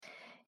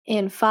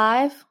In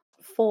 5,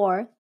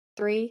 4,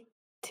 3,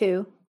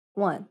 2,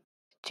 1.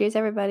 Cheers,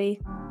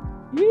 everybody.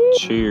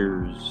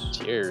 Cheers.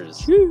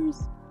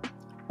 Cheers.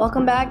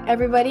 Welcome back,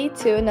 everybody,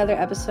 to another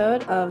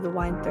episode of the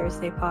Wine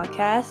Thursday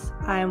podcast.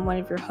 I am one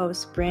of your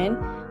hosts, Bryn.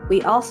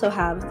 We also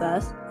have with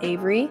us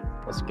Avery.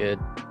 What's good?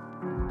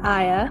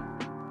 Aya.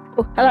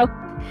 Oh, hello.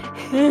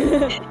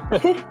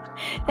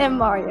 And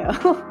Mario.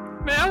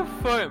 Man, I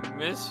fucking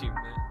miss you,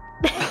 man.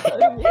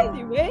 I miss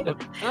you, man.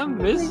 I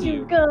miss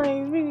you.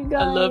 Guys.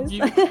 I love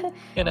you.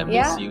 And I miss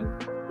Yeah. you.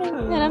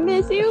 And I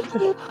miss you.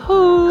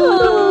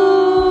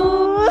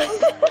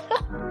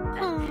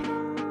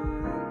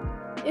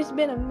 It's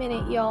been a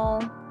minute,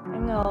 y'all. I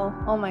know.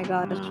 Oh my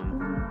gosh.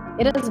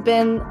 It has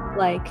been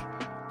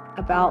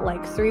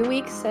about 3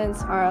 weeks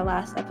since our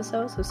last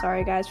episode, so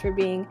sorry guys for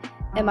being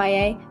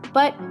MIA,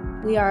 but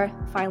we are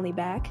finally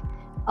back.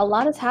 A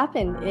lot has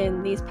happened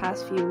in these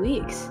past few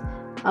weeks,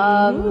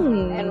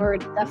 and we're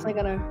definitely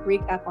going to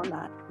recap on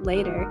that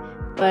later.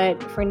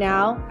 But for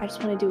now, I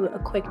just want to do a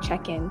quick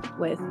check-in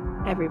with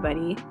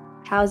everybody.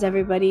 How's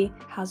everybody?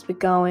 How's it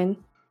going?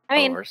 I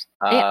mean,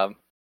 I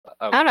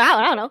I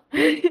don't know.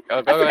 I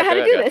forgot how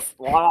to do this.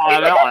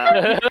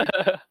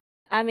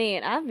 I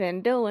mean, I've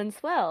been doing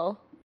swell.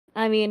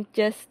 I mean,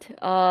 just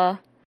I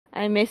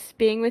miss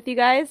being with you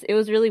guys. It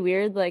was really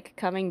weird,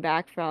 coming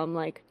back from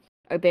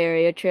a Bay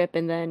Area trip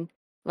and then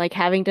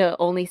having to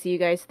only see you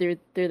guys through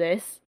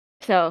this.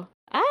 So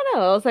I don't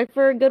know. It was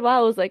for a good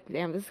while. I was like,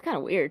 damn, this is kind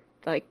of weird.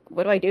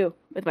 What do I do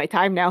with my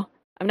time now?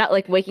 I'm not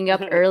waking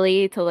up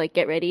early to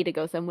get ready to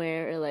go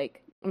somewhere, or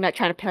I'm not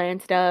trying to plan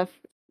stuff.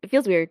 It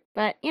feels weird,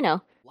 but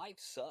Life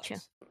sucks. Sure.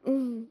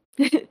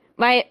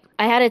 I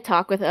had a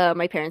talk with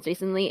my parents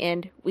recently,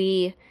 and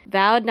we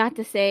vowed not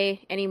to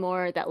say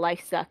anymore that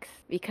life sucks,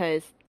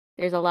 because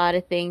there's a lot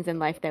of things in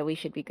life that we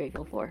should be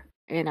grateful for.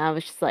 And I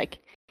was just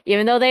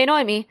even though they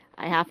annoy me,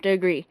 I have to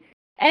agree.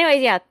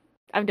 Anyways, yeah,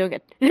 I'm doing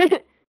good. I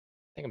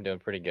think I'm doing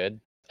pretty good.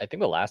 I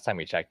think the last time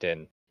we checked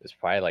in was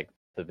probably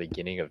the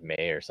beginning of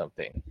May or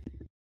something.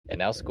 And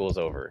now school's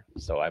over,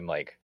 so I'm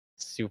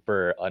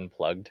super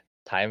unplugged.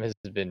 Time has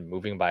been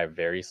moving by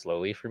very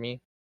slowly for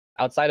me.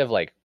 Outside of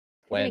when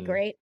Really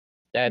great.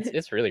 Yeah,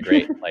 it's really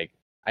great.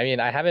 I mean,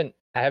 I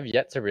have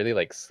yet to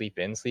really sleep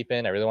in.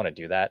 I really want to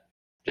do that,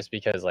 just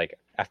because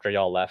after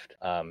y'all left,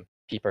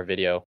 peep our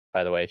video,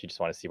 by the way, if you just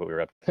want to see what we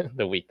were up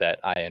the week that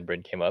I and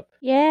Bryn came up.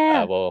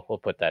 Yeah. We'll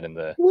put that in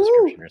the Woo!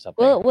 description or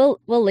something.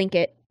 We'll link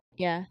it.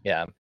 Yeah.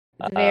 Yeah.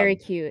 It's very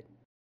cute.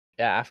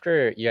 Yeah,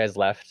 after you guys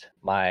left,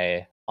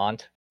 my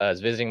aunt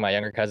was visiting my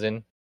younger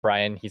cousin,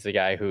 Brian. He's the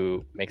guy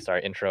who makes our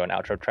intro and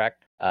outro track.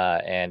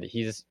 And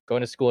he's going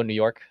to school in New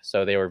York,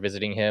 so they were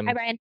visiting him. Hi,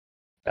 Brian.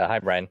 Hi,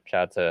 Brian.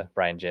 Shout out to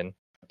Brian Jin.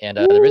 And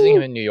they're visiting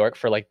him in New York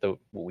for the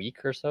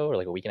week or so,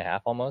 or a week and a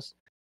half almost.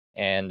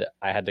 And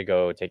I had to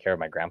go take care of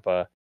my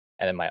grandpa.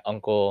 And then my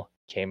uncle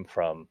came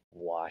from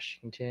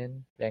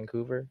Washington,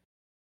 Vancouver,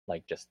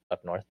 just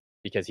up north,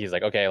 because he's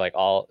okay,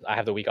 I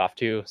have the week off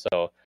too,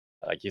 so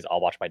I'll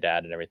watch my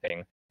dad and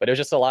everything. But it was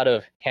just a lot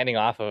of handing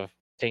off of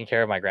taking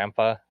care of my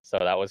grandpa, so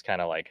that was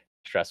kind of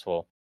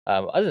stressful.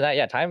 Other than that,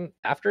 yeah, time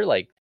after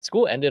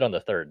school ended on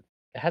the 3rd.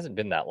 It hasn't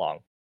been that long,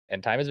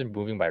 and time has been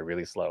moving by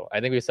really slow.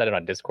 I think we said it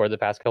on Discord the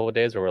past couple of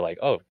days where we're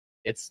oh,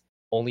 it's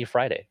only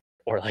Friday,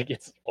 or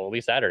it's only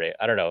Saturday.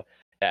 I don't know.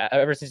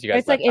 Ever since you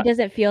guys It's it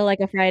doesn't feel like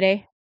a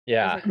Friday.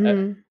 Yeah,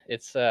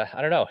 it's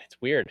I don't know. It's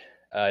weird.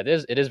 It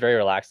is very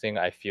relaxing.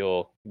 I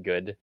feel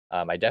good.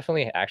 I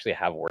definitely actually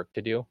have work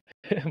to do,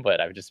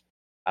 but I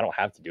don't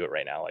have to do it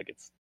right now.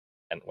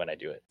 And when I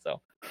do it,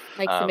 so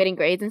submitting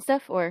grades and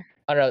stuff, or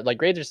I don't know.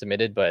 Grades are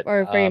submitted, but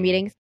or for your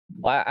meetings.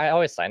 Well, I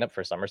always sign up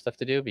for summer stuff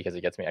to do because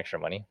it gets me extra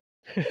money.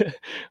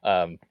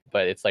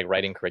 But it's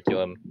writing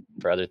curriculum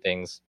for other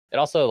things. It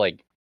also I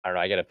don't know.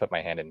 I got to put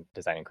my hand in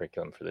designing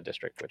curriculum for the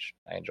district, which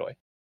I enjoy.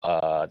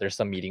 There's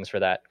some meetings for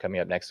that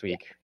coming up next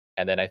week,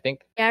 and then I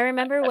think I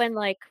remember when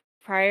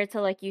prior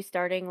to you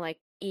starting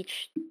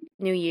each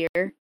new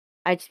year,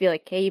 I'd just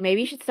be hey,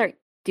 maybe you should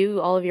do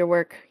all of your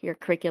work, your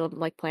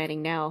curriculum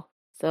planning now,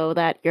 so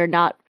that you're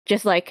not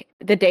just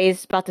the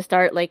day's about to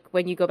start,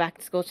 when you go back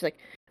to school, just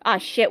ah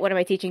shit, what am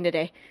I teaching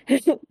today?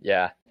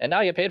 Yeah, and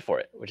now I get paid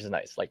for it, which is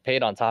nice.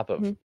 Paid on top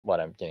of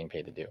what I'm getting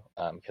paid to do,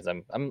 because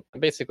I'm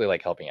basically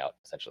helping out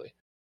essentially.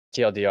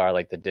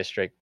 TLDR, the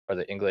district or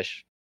the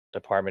English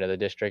department of the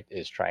district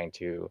is trying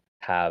to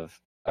have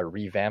a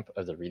revamp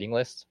of the reading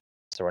list,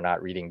 so we're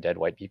not reading dead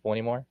white people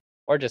anymore,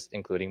 or just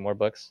including more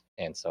books.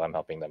 And so I'm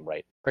helping them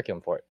write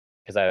curriculum for it,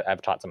 because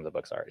I've taught some of the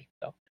books already.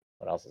 So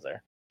what else is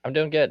there? I'm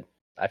doing good.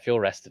 I feel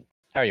rested.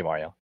 How are you,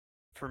 Mario?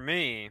 For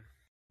me,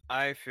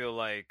 I feel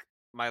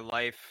my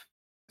life,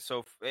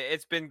 so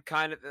it's been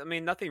kind of, I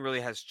mean, nothing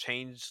really has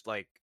changed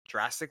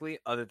drastically,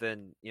 other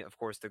than of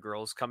course the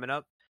girls coming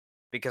up,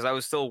 because I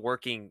was still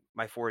working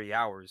my 40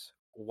 hours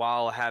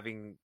while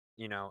having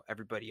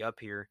everybody up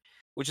here,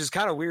 which is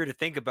kind of weird to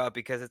think about,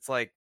 because it's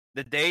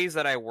the days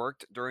that I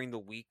worked during the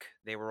week,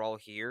 they were all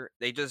here.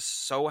 They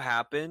just so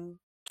happened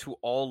to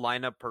all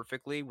line up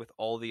perfectly with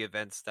all the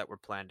events that were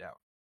planned out.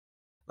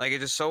 It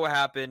just so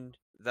happened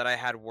that I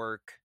had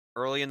work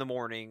early in the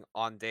morning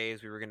on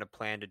days we were going to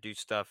plan to do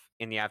stuff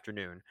in the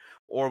afternoon,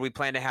 or we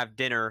plan to have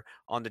dinner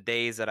on the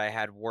days that I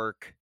had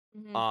work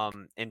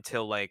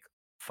until like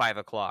 5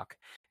 o'clock,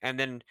 and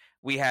then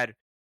we had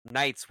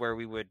nights where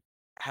we would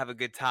have a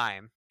good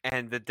time,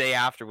 and the day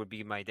after would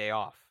be my day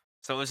off.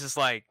 So it was just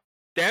like,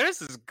 damn,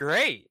 this is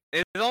great.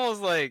 It's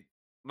almost like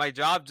my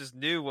job just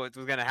knew what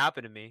was going to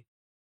happen to me,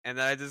 and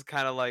then I just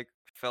kind of like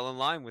fell in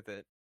line with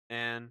it,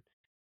 and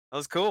that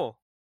was cool.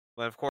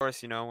 But of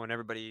course, when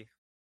everybody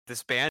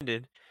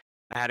disbanded,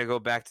 I had to go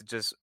back to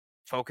just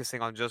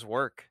focusing on just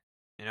work.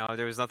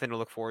 There was nothing to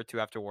look forward to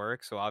after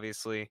work, so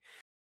obviously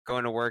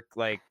going to work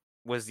like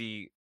was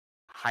the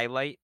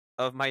highlight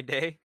of my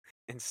day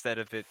instead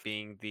of it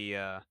being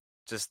the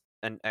just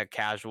a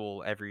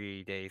casual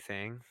everyday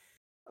thing.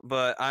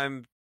 But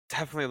I'm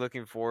definitely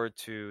looking forward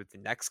to the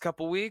next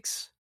couple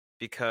weeks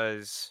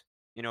because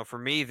for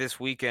me this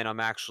weekend I'm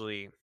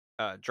actually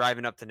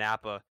driving up to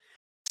Napa,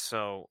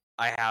 so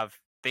I have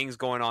things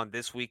going on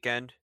this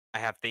weekend. I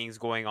have things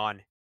going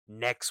on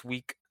next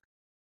week,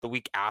 the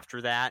week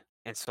after that.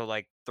 And so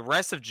like the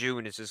rest of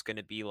June is just going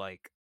to be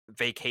like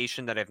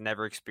vacation that I've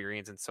never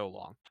experienced in so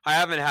long. I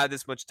haven't had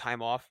this much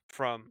time off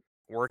from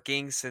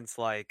working since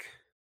like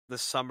the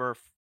summer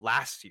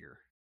last year.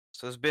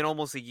 So it's been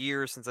almost a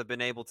year since I've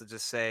been able to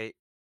just say,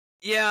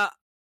 yeah,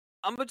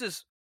 I'm going to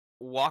just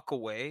walk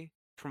away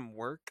from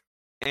work.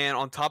 And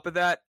on top of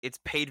that, it's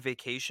paid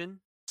vacation.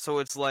 So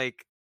it's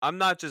like I'm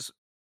not just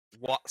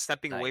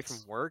stepping away from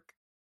Nice. work.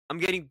 I'm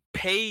getting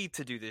paid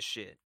to do this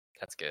shit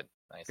That's good.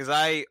 Nice. because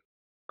I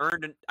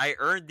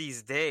earned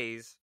these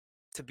days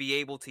to be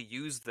able to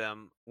use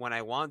them when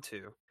I want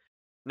to.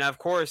 Now, of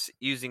course,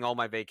 using all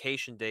my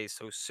vacation days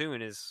so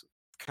soon is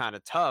kind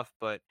of tough,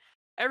 but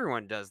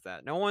everyone does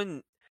that. No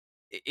one,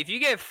 if you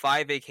get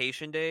 5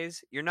 vacation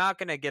days, you're not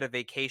going to get a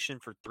vacation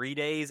for 3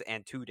 days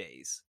and 2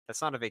 days.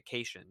 That's not a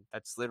vacation.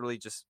 That's literally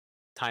just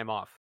time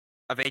off.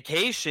 A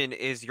vacation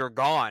is you're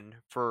gone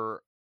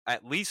for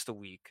at least a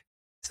week.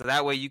 So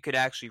that way you could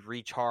actually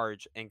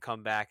recharge and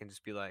come back and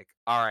just be like,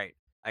 all right,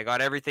 I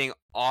got everything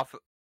off.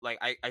 Like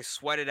I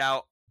sweated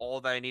out all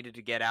that I needed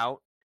to get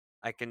out.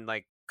 I can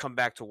like come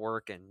back to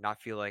work and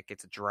not feel like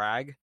it's a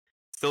drag.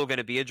 Still going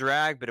to be a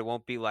drag, but it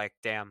won't be like,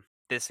 damn,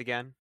 this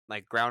again,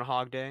 like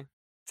Groundhog Day.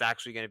 It's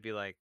actually going to be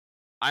like,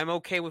 I'm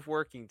okay with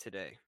working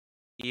today,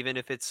 even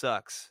if it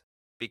sucks,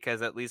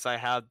 because at least I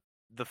have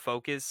the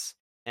focus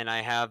and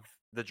I have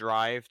the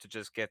drive to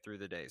just get through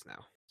the days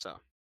now. So,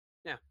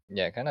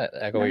 Yeah, kind of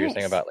echo what you're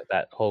saying Nice. about like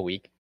that whole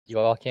week you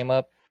all came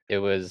up. It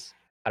was,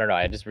 I don't know,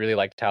 I just really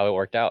liked how it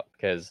worked out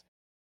because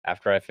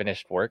after I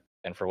finished work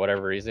and for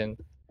whatever reason,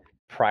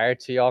 prior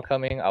to y'all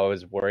coming, I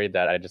was worried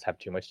that I just have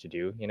too much to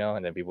do,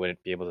 and then we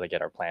wouldn't be able to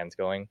get our plans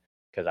going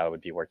because I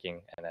would be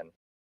working and then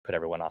put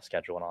everyone off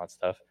schedule and all that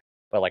stuff.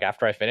 But like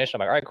after I finished, I'm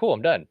like, all right, cool,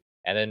 I'm done.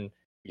 And then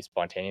we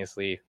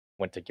spontaneously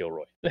went to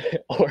Gilroy,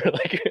 or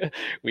like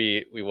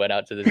we went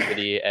out to the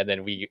city and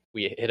then we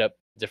hit up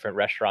different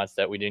restaurants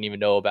that we didn't even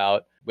know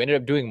about. We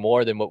ended up doing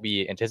more than what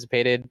we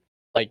anticipated.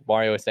 Like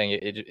Mario was saying,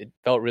 it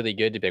felt really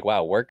good to be like,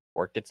 wow,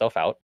 worked itself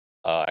out.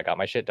 I got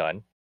my shit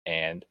done,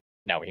 and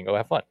now we can go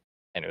have fun.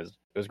 And it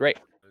was great.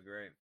 it was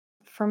great.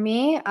 For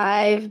me,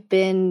 I've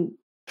been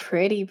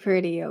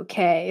pretty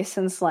okay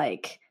since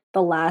like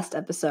the last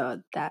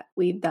episode that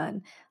we've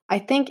done. I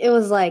think it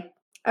was like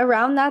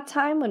around that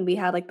time when we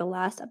had like the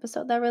last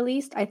episode that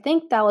released. I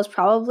think that was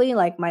probably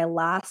like my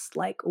last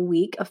like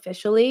week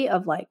officially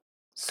of like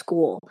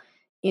school,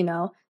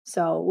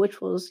 So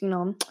which was,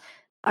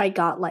 I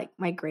got like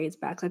my grades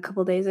back a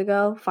couple days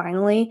ago.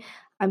 Finally,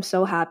 I'm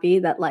so happy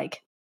that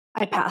like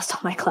I passed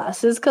all my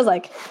classes because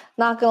like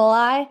not gonna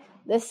lie,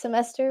 this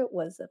semester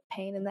was a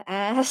pain in the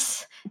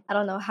ass. I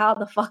don't know how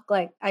the fuck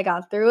like I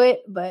got through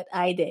it, but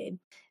I did.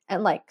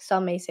 And like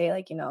some may say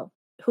like,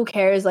 who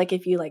cares like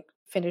if you like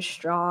finish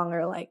strong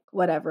or like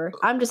whatever.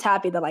 I'm just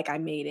happy that like I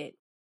made it.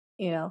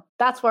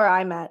 That's where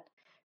I'm at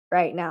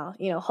right now.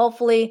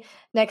 Hopefully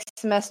next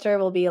semester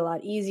will be a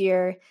lot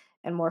easier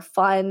and more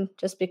fun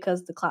just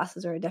because the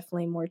classes are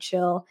definitely more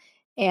chill.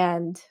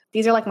 And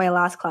these are like my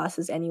last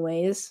classes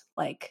anyways,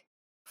 like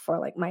for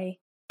like my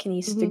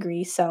kinesis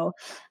degree. So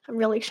I'm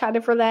really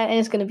excited for that. And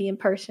it's going to be in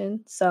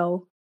person.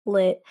 So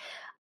lit.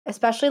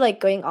 Especially like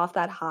going off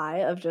that high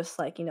of just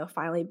like,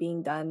 finally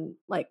being done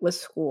like with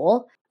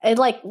school. It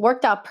like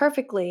worked out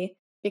perfectly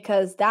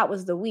because that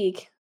was the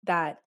week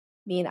that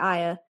me and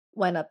Aya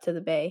went up to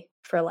the Bay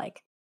for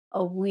like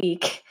a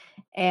week.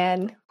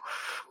 And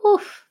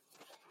whew,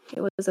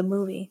 it was a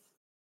movie.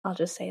 I'll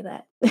just say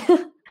that.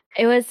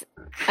 It was.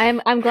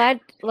 I'm glad.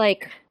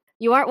 Like,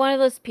 you aren't one of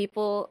those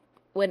people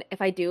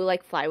if I do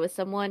like fly with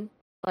someone,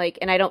 like,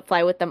 and I don't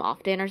fly with them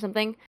often or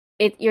something.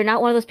 You're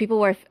not one of those people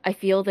where I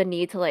feel the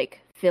need to like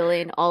fill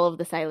in all of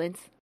the silence.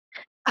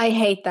 I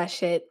hate that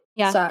shit.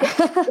 Yeah,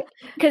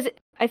 because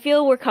I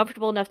feel we're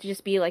comfortable enough to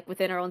just be like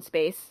within our own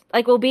space.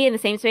 Like we'll be in the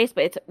same space,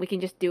 but we can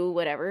just do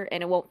whatever,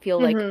 and it won't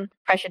feel like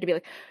pressure to be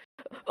like,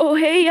 oh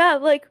hey, yeah,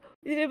 like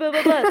blah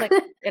blah blah. It's like,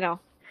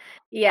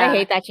 Yeah, I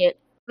hate that shit.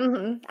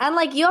 And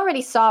like you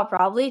already saw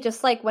probably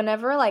just like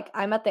whenever like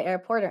I'm at the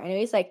airport or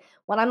anyways like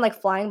when I'm like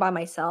flying by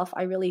myself,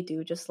 I really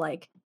do just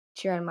like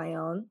cheer on my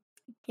own.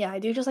 Yeah, I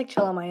do just like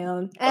chill on my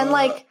own. And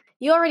like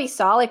you already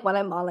saw like when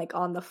I'm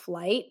on the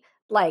flight,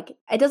 like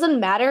it doesn't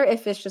matter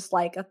if it's just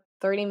like a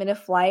 30-minute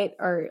flight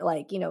or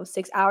like,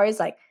 6 hours,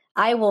 like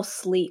I will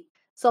sleep.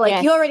 So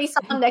like you Yes. already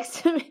saw next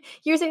to me.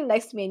 You're sitting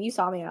next to me and you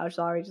saw me and I was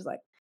already just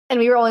like and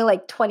we were only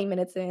like 20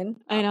 minutes in.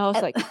 I know. It's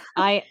And- like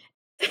I.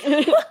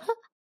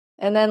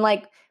 and then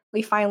like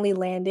we finally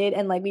landed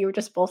and like we were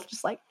just both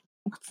just like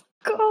let's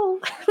go.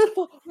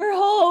 We're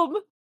home.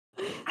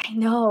 I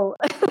know.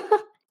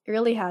 It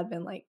really had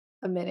been like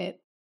a minute.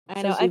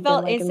 I know. since I we've been,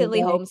 felt like, in the instantly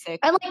Bay. homesick.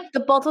 And like the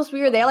both of us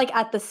we were there like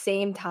at the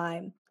same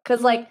time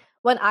because like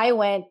when I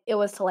went it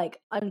was to like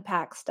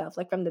unpack stuff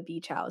like from the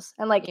beach house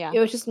and like Yeah. it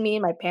was just me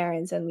and my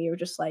parents and we were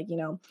just like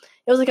it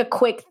was like a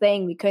quick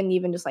thing. We couldn't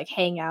even just like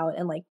hang out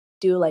and like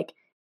do like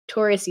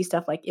touristy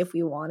stuff like if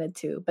we wanted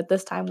to, but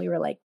this time we were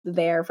like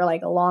there for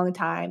like a long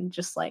time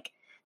just like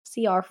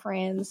see our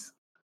friends.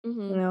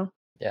 Mhm.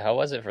 Yeah, how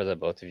was it for the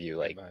both of you,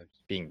 like Vibes.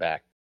 being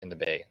back in the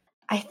Bay?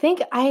 I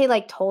think I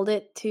like told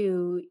it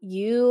to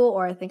you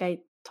or I think I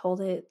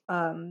told it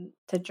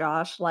to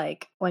Josh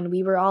like when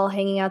we were all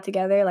hanging out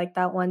together like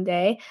that one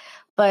day,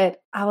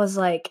 but I was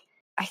like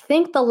I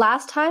think the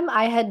last time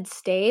I had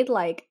stayed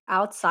like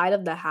outside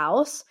of the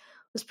house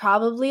was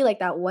probably like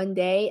that one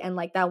day and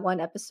like that one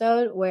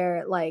episode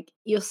where like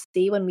you'll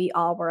see when we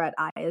all were at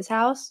Aya's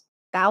house.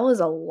 That was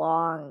a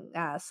long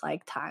ass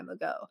like time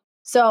ago.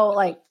 So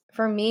like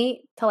for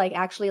me to like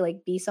actually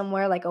like be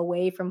somewhere like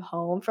away from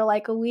home for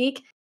like a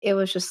week, it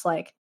was just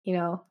like, it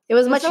was It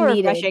was much so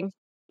needed. refreshing.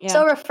 Yeah.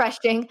 So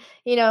refreshing,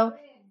 you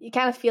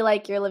kind of feel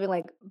like you're living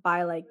like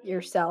by like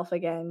yourself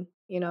again,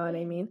 you know what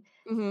I mean?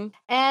 Mm-hmm.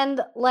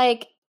 And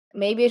like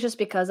maybe it's just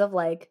because of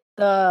like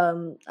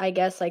the I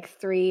guess like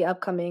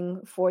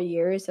 4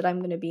 years that I'm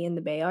going to be in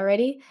the Bay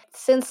already.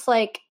 Since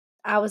like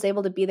I was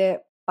able to be there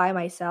by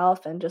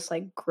myself and just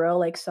like grow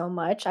like so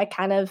much, I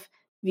kind of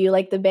view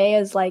like the Bay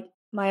as like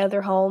my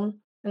other home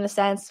in a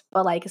sense,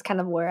 but like it's kind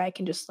of where I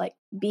can just like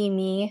be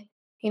me,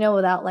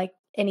 without like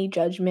any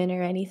judgment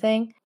or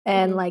anything.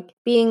 And Mhm. like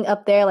being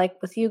up there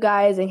like with you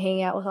guys and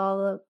hanging out with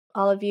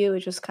all of you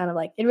is just kind of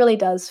like it really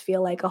does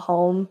feel like a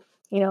home,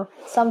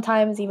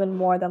 sometimes even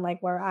more than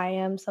like where I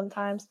am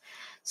sometimes.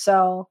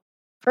 So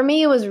for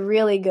me it was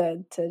really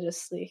good to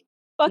just like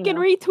Fucking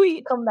know,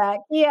 retweet. come back.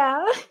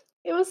 Yeah.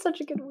 It was such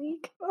a good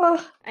week.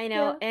 Ugh. I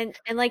know, Yeah.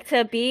 and like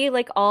to be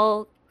like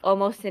all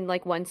almost in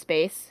like one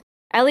space.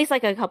 At least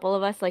like a couple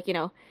of us, like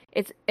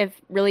it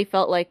really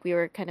felt like we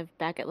were kind of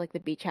back at like the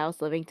beach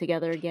house living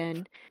together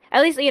again.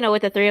 At least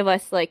with the three of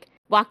us, like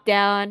walk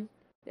down,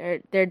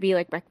 there'd be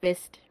like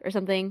breakfast or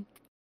something,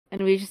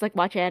 and we just like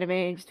watch anime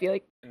and just be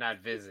like, Not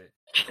visit.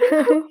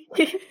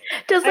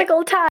 Just like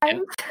old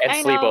times. And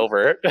I sleep know.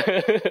 over.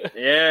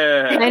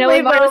 Yeah. I know we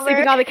Sleep both over.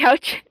 sleeping on the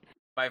couch.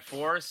 By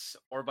force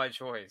or by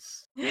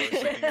choice. We're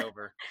sleeping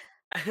over.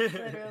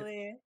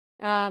 Literally.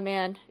 Ah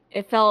man,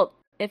 it felt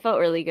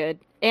really good.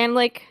 And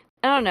like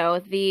I don't know,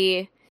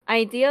 the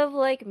idea of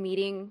like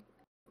meeting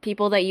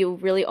people that you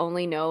really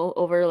only know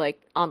over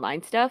like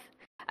online stuff.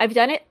 I've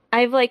done it.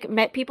 I've like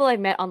met people I've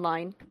met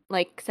online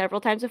like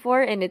several times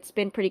before and it's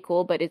been pretty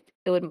cool, but it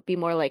would be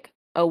more like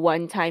a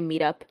one-time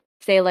meetup,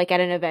 say like at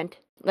an event.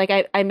 Like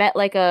I met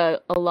like a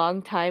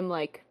long time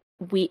like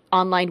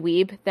online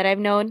weeb that I've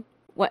known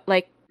what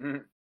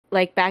Mhm.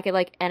 like back at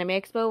like Anime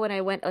Expo when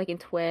I went like in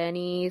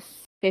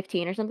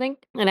 2015 or something,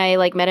 and I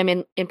like met him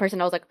in person.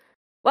 I was like,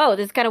 whoa,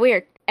 this is kind of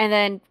weird. And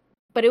then,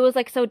 but it was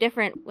like so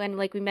different when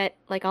like we met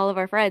like all of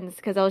our friends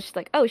because I was just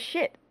like, oh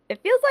shit,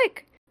 it feels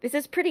like this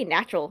is pretty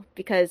natural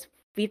because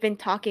we've been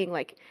talking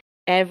like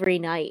every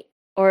night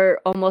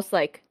or almost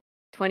like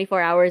 24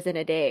 hours in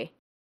a day.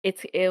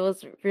 It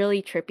was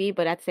really trippy,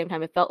 but at the same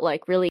time, it felt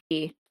like really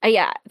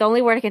yeah. The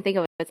only word I can think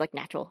of is like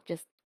natural,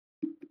 just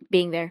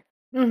being there.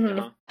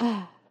 Mhm.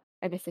 Uh-huh.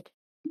 I miss it.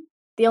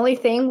 The only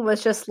thing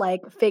was just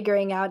like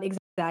figuring out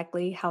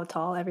exactly how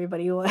tall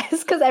everybody was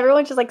because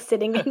everyone's just like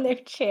sitting in their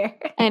chair.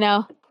 I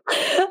know.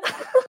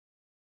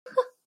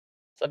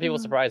 Some people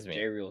surprised me.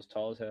 J-Real's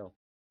tall as hell.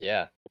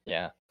 Yeah.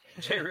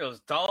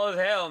 J-Real's tall as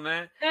hell,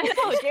 man. I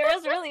know,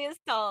 Jaros really is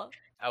tall.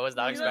 I was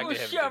not expecting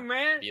him shit, to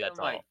man. be that I'm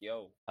tall. like,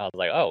 yo. I was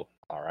like, oh,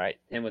 all right.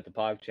 Him with the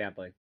PogChamp,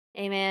 like.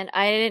 Hey man,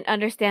 I didn't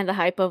understand the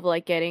hype of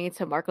like getting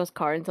into Marco's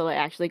car until I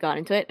actually got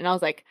into it, and I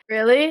was like,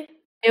 Really?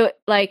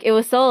 it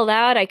was so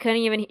loud I couldn't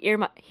even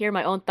hear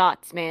my own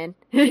thoughts, man.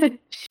 It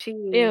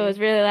was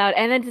really loud,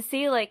 and then to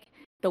see like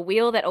the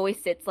wheel that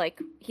always sits like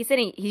he's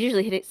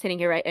usually sitting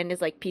here, right, and his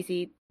like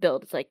PC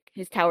build, it's like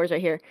his tower's right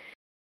here,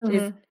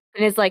 Mhm.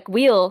 and his like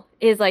wheel,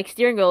 his like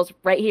steering wheel's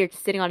right here,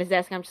 just sitting on his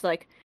desk. And I'm just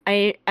like,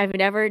 I've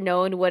never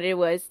known what it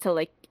was to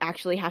like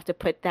actually have to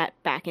put that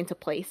back into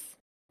place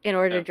in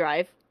order to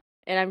drive,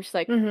 and I'm just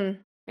like, Mhm.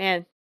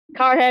 man,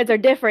 car heads are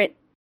different.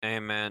 Hey,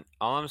 man.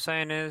 All I'm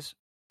saying is,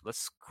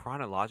 let's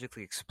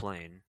chronologically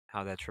explain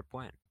how that trip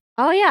went.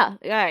 Oh yeah,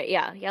 all right,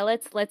 yeah.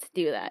 Let's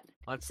do that.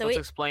 Let's So let's we-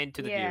 explain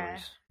to the Yeah.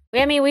 viewers.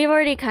 I mean, we've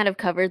already kind of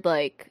covered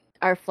like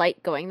our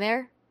flight going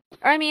there.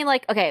 Or I mean,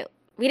 like, okay,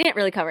 we didn't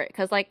really cover it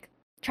because like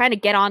trying to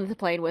get on the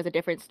plane was a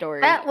different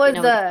story. That was in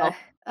and of itself.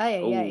 ay.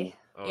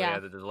 Oh Yeah. yeah,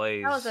 the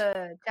delays. That was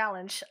a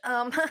challenge.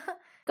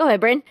 Go ahead,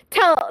 Bryn.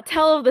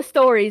 Tell of the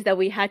stories that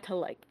we had to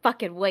like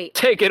fucking wait.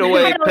 Take it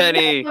away, I don't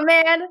Penny. know,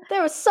 man,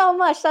 there was so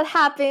much that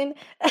happened.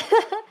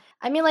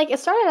 I mean, like, it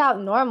started out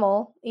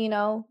normal, you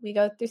know. We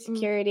go through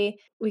security,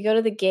 we go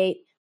to the gate,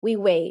 we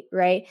wait,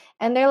 right?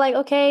 And they're like,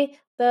 okay,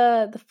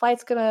 the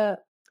flight's gonna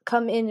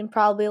come in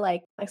probably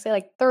like say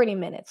like 30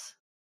 minutes.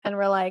 And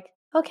we're like,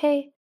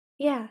 okay,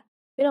 yeah,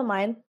 we don't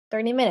mind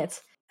 30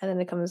 minutes. And then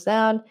it comes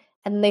down,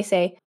 and then they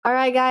say, all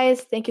right,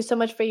 guys, thank you so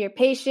much for your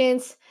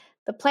patience.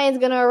 The plane's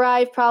gonna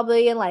arrive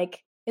probably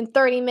in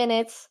 30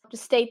 minutes.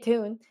 Just stay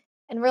tuned.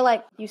 And we're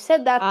like, you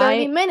said that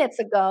 30 minutes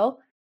ago.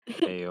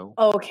 Ayo.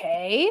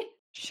 Okay,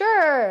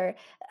 sure.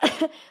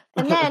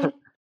 and then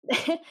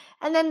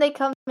and then they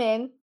come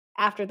in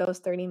after those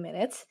 30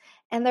 minutes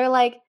and they're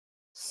like,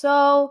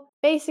 so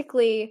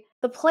basically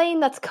the plane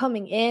that's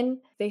coming in,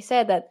 they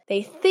said that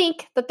they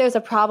think that there's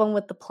a problem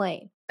with the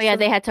plane. Oh, yeah, So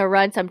they had to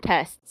run some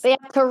tests. they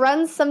have to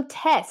run some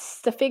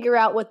tests to figure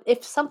out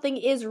if something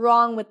is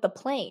wrong with the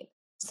plane.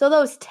 So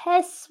those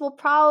tests will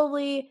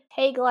probably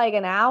take like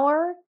an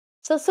hour.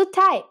 So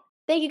tight.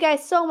 Thank you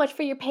guys so much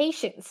for your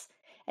patience.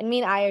 And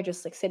me and I are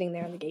just like sitting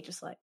there in the gate,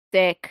 just like,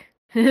 Sick.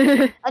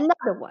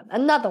 another one.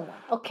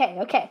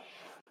 Okay.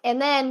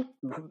 And then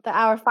the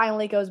hour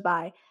finally goes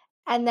by.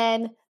 And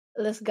then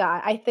this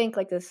guy, I think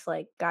like this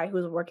like guy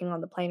who's working on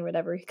the plane or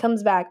whatever, he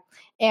comes back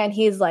and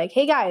he's like,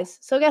 hey guys,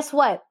 so guess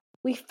what?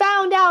 We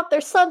found out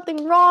there's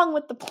something wrong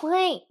with the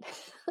plane.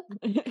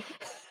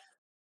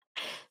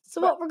 So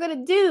what we're going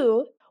to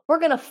do, we're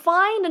going to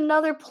find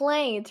another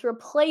plane to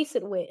replace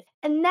it with.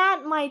 And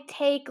that might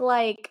take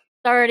like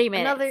 30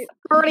 minutes. another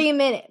 30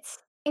 minutes.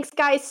 Thanks,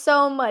 guys,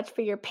 so much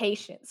for your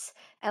patience.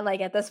 And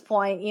like at this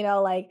point, you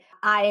know, like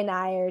I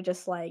are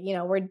just like, you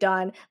know, we're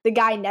done. The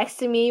guy next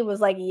to me was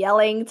like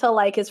yelling to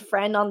like his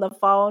friend on the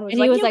phone. And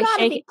he was you like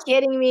gotta be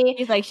kidding me.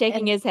 He's like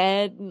shaking And- his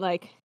head and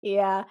like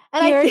Yeah.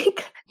 And He I heard-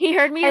 think he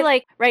heard me And-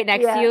 like right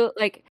next yeah. to you.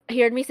 Like he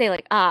heard me say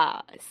like,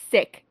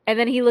 sick. And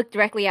then he looked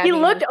directly at he me.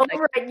 and looked was like-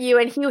 over at you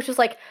and he was just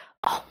like,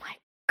 oh my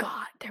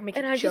God, they're making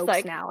And I was just jokes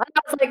like- now. And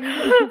I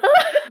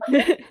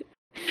was like,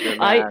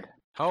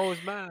 I was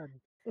mad.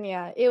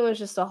 yeah, it was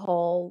just a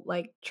whole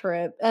like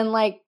trip. And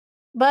like,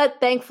 but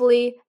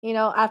thankfully, you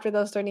know, after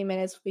those 30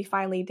 minutes, we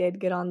finally did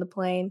get on the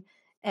plane.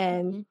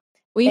 And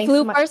we Thanks flew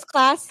so much. first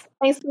class.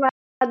 thanks to my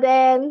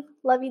dad,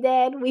 love you,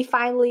 Dad. We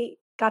finally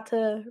got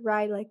to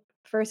ride like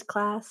first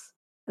class.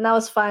 And that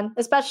was fun.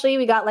 Especially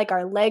we got like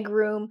our leg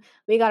room.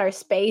 We got our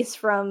space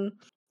from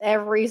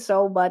every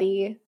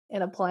buddy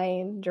in a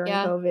plane during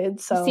Yeah. COVID.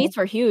 The So seats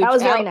were huge. that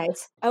was very I,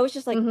 nice. I was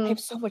just like, Mhm. I have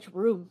so much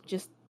room.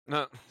 Just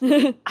No.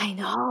 I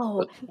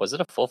know. Was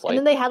it a full And flight?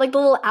 then they had like the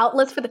little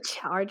outlets for the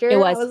charger. It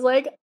was. I was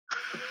like,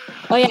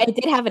 Oh yeah, it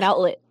did have an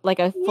outlet, like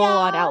a full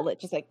on Yeah. outlet,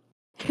 just like.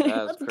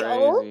 That's let's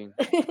go.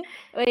 crazy.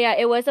 But yeah,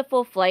 it was a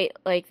full flight.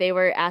 Like they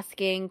were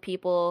asking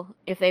people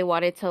if they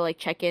wanted to like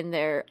check in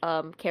their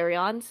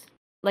carry-ons,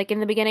 like in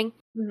the beginning,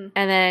 Mhm.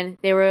 and then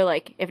they were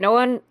like, if no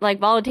one like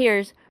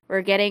volunteers,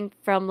 we're getting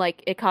from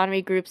like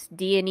economy groups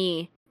D and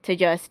E to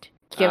just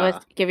give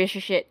us your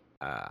shit.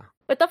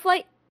 But the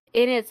flight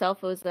in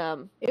itself was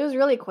It was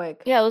really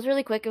quick. yeah, it was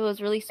really quick. It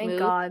was really smooth. Thank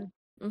God.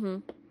 Mm-hmm.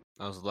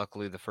 I was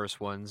luckily the first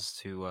ones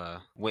to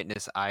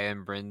witness I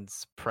am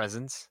Bryn's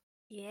presence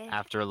Yeah.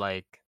 after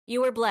like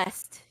You were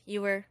blessed.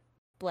 You were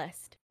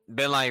blessed.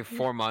 been like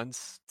 4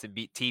 months to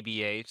beat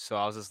TBH, so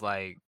I was just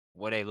like,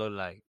 what they look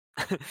like.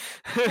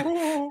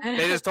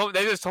 they just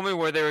told me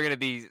where they were gonna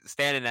be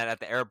standing at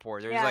the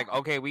airport. They're just Yeah. like,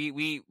 okay,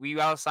 we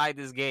outside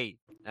this gate,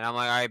 and I'm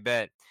like, all right,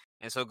 bet.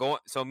 And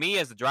so me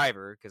as the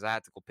driver, because I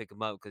had to go pick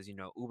him up because you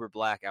know Uber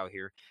Black out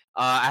here.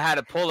 I had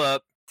to pull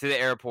up to the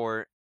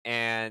airport,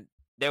 and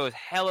there was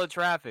hella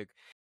traffic,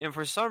 and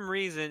for some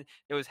reason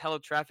there was hella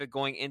traffic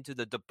going into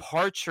the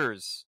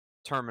departures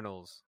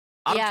terminals.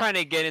 I'm Yeah. trying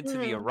to get into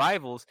the Mhm.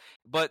 arrivals,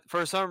 but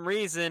for some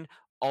reason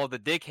all the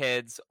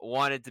dickheads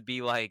wanted to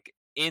be like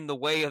in the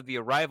way of the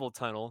arrival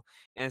tunnel,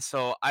 and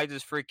so I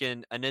just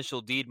freaking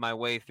initial D'd my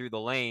way through the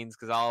lanes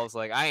because I was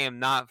like, I am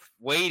not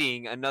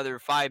waiting another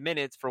 5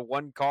 minutes for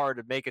one car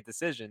to make a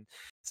decision.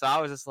 So I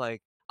was just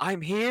like,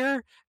 I'm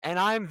here and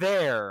I'm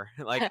there.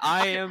 Like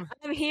I am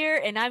I'm here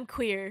and I'm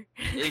queer.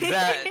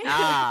 exact.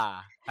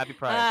 Happy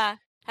Pride. Happy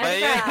But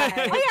yeah.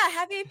 Pride. Oh yeah,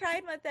 happy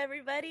Pride Month,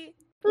 everybody.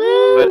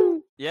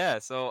 Woo! Yeah,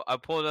 so I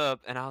pulled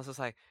up and I was just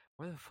like,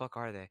 where the fuck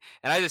are they?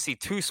 And I just see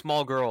two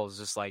small girls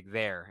just like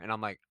there, and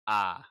I'm like,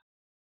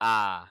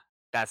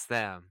 that's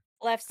them.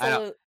 Left I know.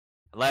 salute.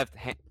 Left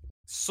hand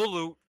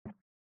salute.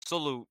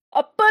 Pull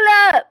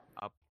up.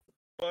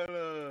 But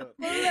Pull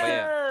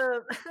yeah,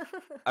 up.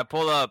 I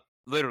pull up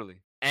literally,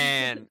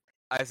 and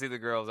I see the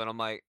girls, and I'm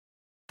like,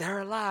 they're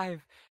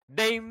alive.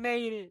 They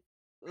made it.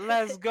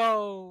 Let's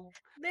go.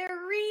 They're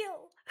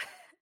real.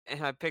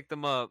 And I picked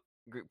them up,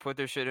 put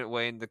their shit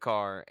away in the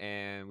car,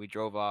 and we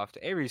drove off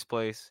to Avery's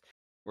place,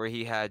 where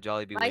he had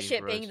Jollibee My waiting shit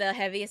for being us. the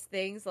heaviest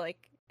things, like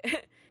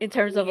in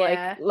terms of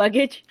Yeah. like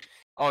luggage.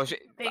 Oh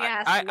shit! Big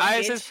ass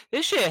I says luggage.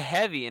 this shit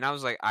heavy, and I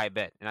was like, I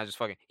bet, and I just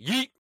fucking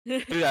yeet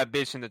threw that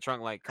bitch in the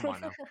trunk. Like, come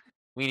on now,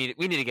 we need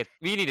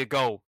to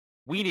go.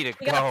 We need to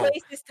We go. got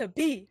places to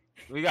be.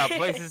 We got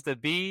places to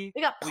be.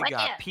 We got We got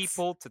plans.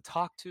 people to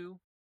talk to,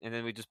 and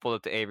then we just pulled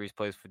up to Avery's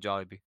place for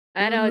Jollibee.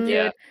 I know, Mhm. dude.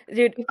 Yeah.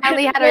 Dude, We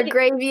finally had our when,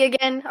 gravy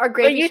again. Our when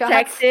gravy you shots.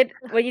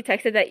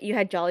 texted that you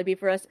had Jollibee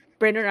for us,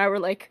 Brandon and I were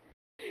like,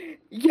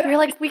 yeah. We were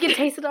like, we can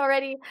taste it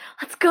already.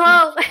 Let's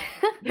go.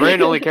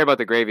 Brandon only cared about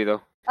the gravy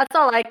though. That's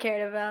all I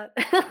cared about.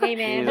 Hey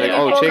man, He's Then like, you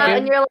 "Oh, pulled out chicken?"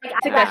 and you're like, I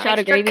Took got that shot of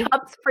extra gravy.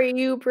 cups for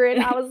you, Brit.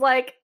 I was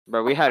like,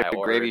 Bro, we had I a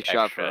ordered gravy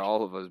shot extra. for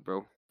all of us,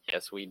 bro.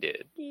 Yes, we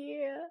did.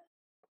 yeah.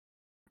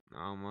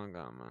 Oh my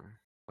god, man.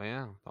 Well,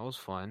 yeah, that was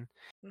fun.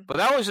 Mhm. But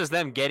that was just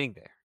them getting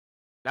there.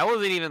 That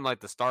wasn't even like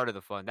the start of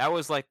the fun. That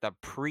was like the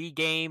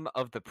pregame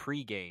of the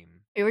pregame.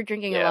 We were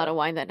drinking a Yeah. lot of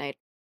wine that night.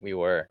 We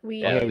were. We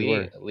Yeah,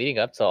 were. leading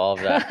up to all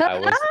of that,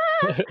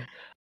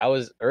 I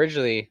was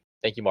originally,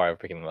 thank you, Mario, for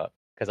picking them up,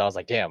 because I was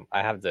like, damn,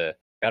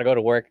 gotta go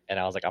to work, and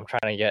I was like, I'm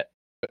trying to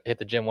hit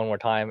the gym one more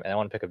time, and I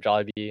want to pick up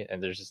Jollibee,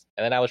 and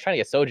then I was trying to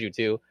get soju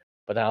too,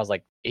 but then I was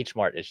like, H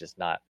Mart is just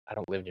not, I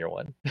don't live near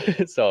one,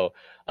 so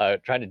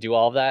trying to do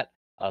all of that,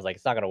 I was like,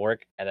 it's not gonna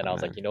work, and then I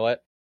was like, you know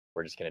what,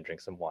 we're just gonna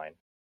drink some wine,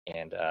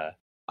 and I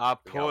We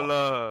got pull one.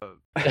 up.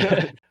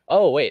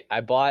 oh wait,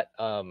 I bought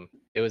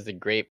it was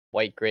the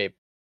white grape.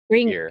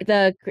 Beer.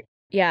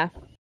 Yeah.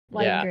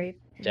 White Yeah. grape.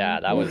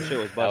 Yeah, that Ooh, was shit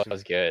was that busting.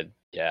 was good.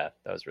 Yeah,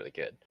 that was really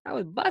good. I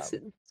was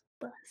busting.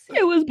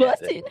 It was Yeah,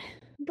 busted.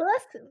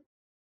 Bustin'.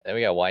 Then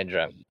we got wine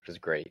drunk, which was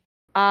great.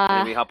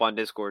 And we hop on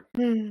Discord.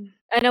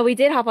 I know we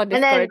did hop on And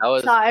Discord. then That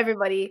was- saw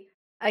everybody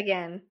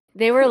again.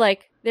 They were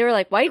like,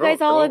 why you Bro,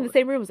 guys all in bro. the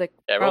same room? I was like,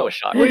 Everyone bro. was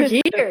shocked. We're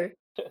here.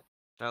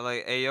 They're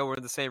like, hey yo, we're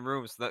in the same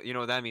room. So you know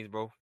what that means,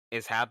 bro?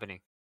 It's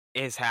happening.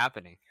 It's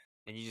happening.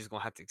 And you just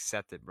gonna have to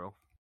accept it, bro.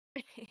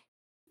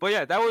 But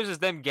yeah, that was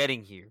just them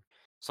getting here.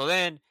 So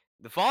then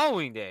the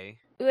following day,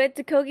 We went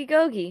to Kogi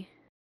Gogi.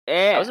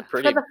 That was a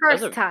pretty. For the that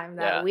was first time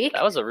that yeah, week.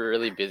 That was a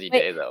really busy Wait.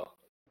 day though.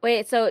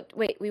 Wait,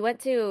 we went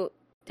to.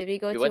 Did we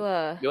go We to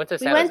a? We went to We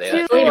San went Jose. to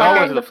that We day. all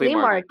went to the the flea flea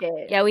market.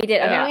 market. Yeah, we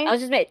did. Okay, Yeah. I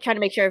was just trying to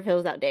make sure if it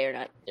was that day or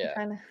not. Yeah.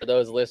 Kinda. For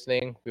those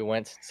listening, we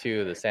went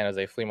to the San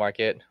Jose flea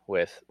market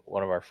with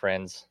one of our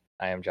friends.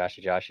 I am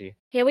Joshi.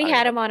 Yeah, we I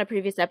had know. him on a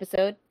previous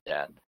episode.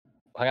 Yeah,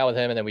 hung out with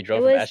him, and then we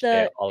drove It from was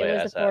SJ all the way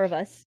to the four of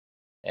SF, us.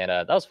 and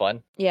that was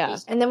fun. Yeah,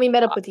 Just- And then we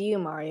met up with you,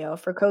 Mario,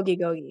 for Kogi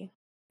Gogi.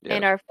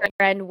 and our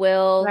friend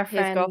Will, And our his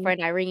friend-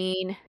 girlfriend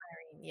Irene.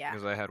 Yeah.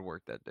 because I had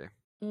work that day.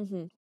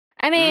 Hmm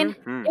I mean,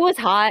 Mhm. it was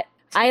hot.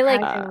 I like.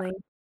 Surprisingly.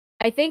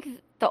 I think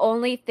the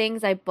only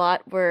things I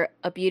bought were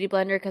a beauty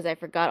blender because I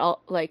forgot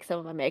all like some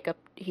of my makeup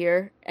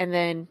here, and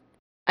then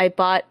I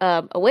bought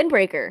a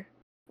windbreaker,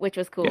 which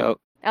was cool. Yep.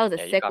 That was a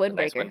Yeah, you sick got the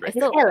nice windbreaker. I windbreaker.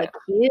 still, They look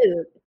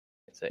cute.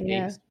 It's an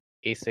Yeah.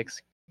 A6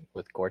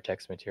 with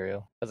Gore-Tex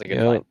material. That's a good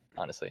Yep. find,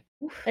 honestly.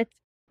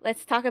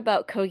 let's talk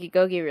about Kogi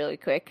Gogi really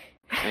quick.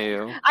 Hey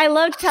yo. I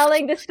love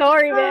telling the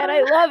story, man.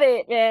 I love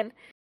it, man.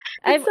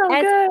 It's so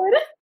as,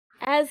 good.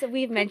 as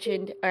we've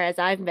mentioned, or as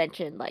I've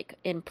mentioned, like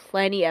in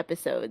plenty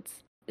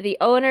episodes, the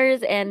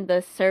owners and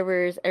the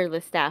servers or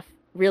the staff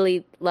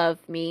really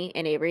love me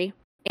and Avery.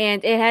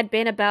 And it had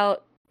been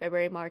about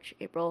February, March,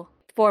 April,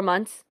 4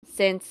 months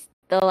since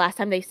the last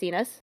time they've seen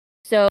us.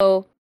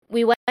 So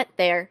we went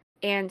there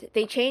and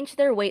they changed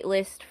their wait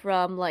list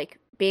from like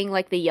being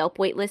like the Yelp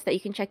wait list that you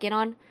can check in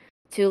on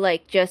to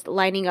like just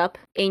lining up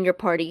in your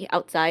party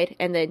outside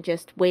and then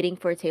just waiting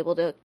for a table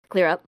to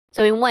clear up.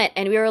 So we went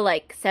and we were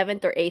like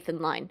 7th or 8th in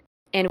line.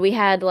 And we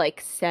had like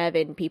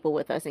 7 people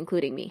with us,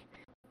 including me.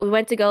 We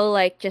went to go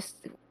like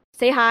just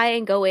say hi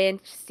and go in,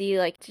 just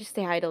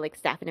say hi to like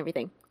staff and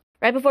everything.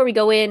 Right before we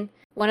go in,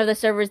 one of the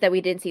servers that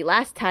we didn't see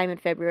last time in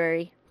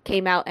February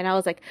came out and I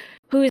was like,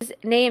 whose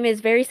name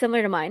is very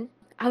similar to mine.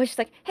 I was just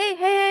like,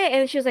 hey,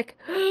 and she was like,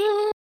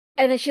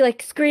 and then she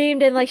like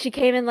screamed and like she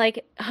came and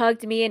like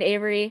hugged me and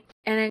Avery,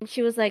 and then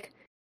she was like,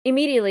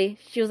 immediately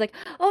she was like,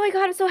 oh my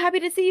god, I'm so happy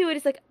to see you. And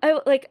it's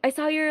like I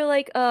saw your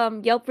like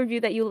Yelp review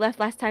that you left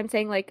last time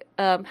saying like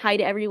hi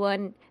to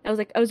everyone. I was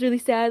like, I was really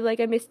sad, like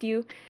I missed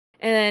you.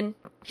 And then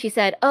she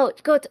said, oh,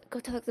 go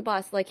talk to the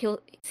boss, like he'll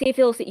see if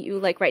he'll see you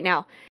like right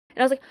now. And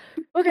I was like,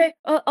 okay,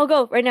 I'll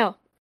go right now.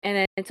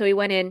 And then so we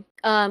went in.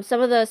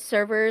 Some of the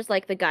servers,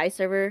 like the guy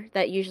server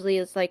that usually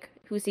is like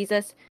who sees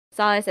us,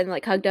 saw us and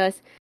like hugged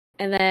us.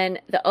 And then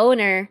the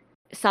owner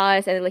saw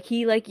us and like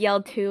he like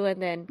yelled too,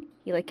 and then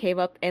he like came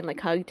up and like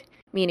hugged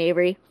me and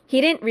Avery. He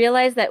didn't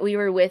realize that we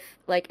were with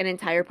like an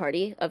entire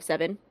party of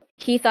 7.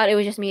 He thought it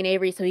was just me and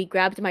Avery, so he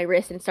grabbed my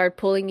wrist and started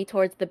pulling me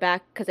towards the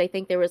back because I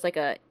think there was like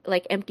a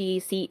like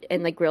empty seat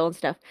and like grill and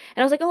stuff.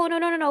 And I was like, oh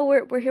no,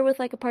 we're here with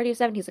like a party of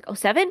 7. He's like, oh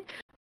 7?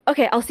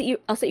 Okay, I'll sit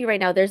you right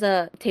now. There's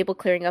a table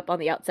clearing up on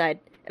the outside.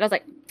 And I was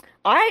like,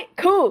 all right,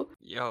 cool.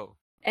 Yo.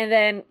 And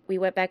then we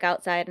went back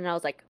outside and I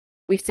was like,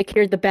 we've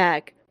secured the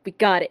bag. We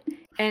got it.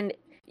 And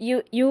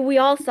we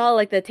all saw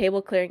like the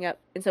table clearing up.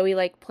 And so we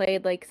like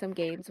played like some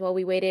games while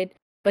we waited.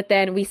 But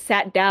then we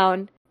sat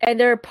down and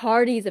there are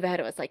parties ahead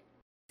of us, like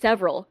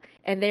several,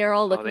 and they are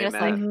all looking they at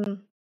us like, mad. Mhm.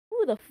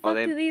 who the fuck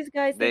do these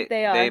guys think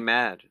they They are?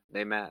 mad.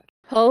 They mad.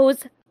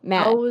 Hoes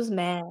mad. I was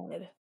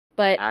mad.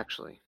 But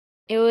Actually.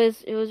 it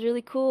was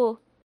really cool.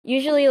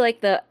 Usually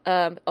like the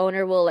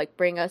owner will like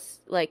bring us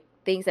like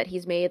things that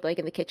he's made like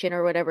in the kitchen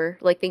or whatever,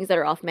 like things that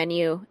are off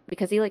menu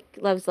because he like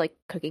loves like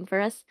cooking for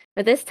us.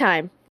 But this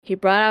time he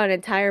brought out an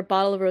entire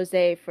bottle of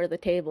rosé for the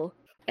table,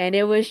 and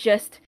it was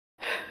just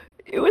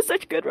it was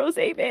such good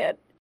rosé, man.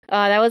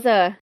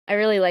 I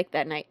really liked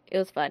that night. It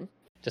was fun.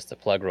 Just to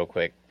plug real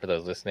quick for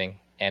those listening,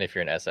 and if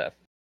you're in SF,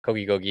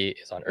 Kogi Gogi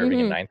is on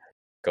Irving and 9th.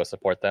 Go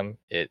support them.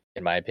 It,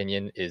 in my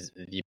opinion, is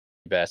the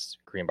best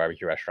Korean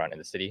barbecue restaurant in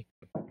the city.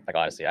 Like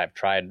honestly, I've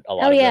tried a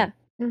lot of them,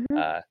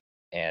 Mhm.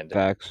 and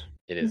Facts.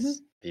 it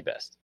is the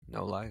best.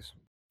 No lies.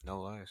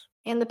 No lies.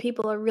 And the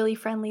people are really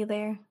friendly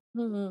there.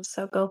 Mm-hmm.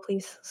 So go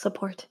please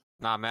support.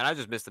 Nah, man, I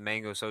just missed the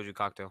mango soju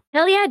cocktail.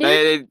 Hell yeah,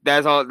 dude.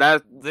 That's all.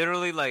 That's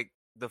Literally, like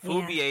the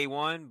food Yeah. be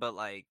A1, but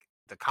like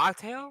the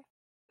cocktail,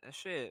 that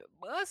shit,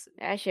 bust.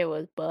 That shit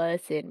was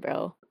bussin',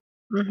 bro.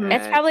 Mhm.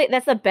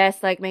 That's the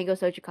best like mango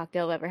soju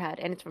cocktail I've ever had,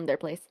 and it's from their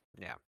place.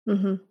 Yeah.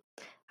 Mhm.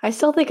 I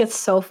still think it's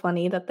so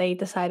funny that they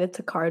decided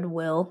to card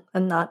Will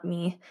and not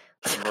me.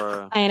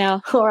 bruh. I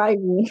know. Or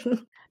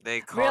Irene. They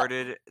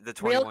carded the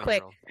Real 21 quick,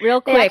 year old. real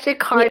They quick. actually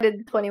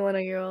carded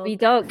 21-year-old. We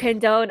don't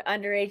condone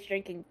underage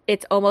drinking.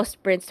 It's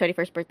almost Brent's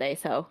 21st birthday,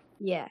 so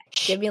Yeah.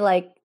 Give me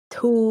like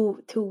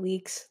 2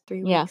 weeks,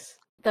 3 Yeah. weeks.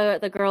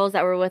 the girls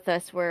that were with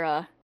us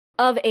were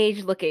of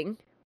age looking,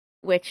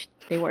 which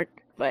they weren't,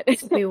 but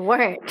We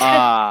weren't.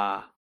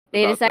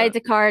 they about decided that.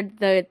 to card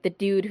the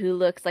dude who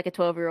looks like a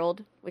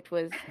 12-year-old, which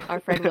was our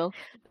friend Will.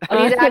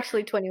 But he's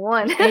actually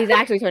 21. and he's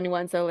actually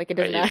 21, so like it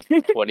doesn't Right,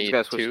 matter. These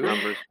guys switch 22,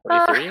 numbers.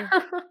 23,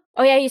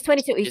 Oh yeah, he's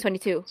 22. He's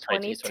 22.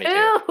 22,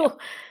 22.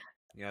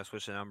 Yeah,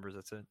 switch the numbers.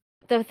 That's it.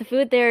 The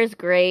food there is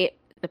great.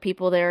 The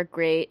people there are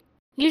great.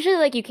 Usually,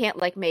 like you can't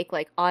like make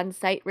like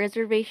on-site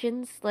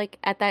reservations like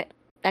at that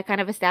kind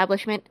of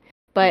establishment,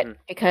 but Mhm.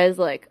 because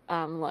like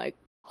like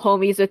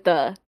homies with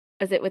the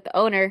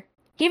owner,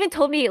 he even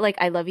told me like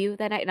I love you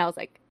that night, and I was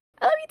like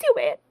I love you too,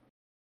 man.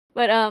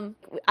 But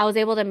I was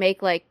able to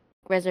make like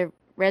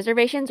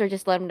reservations or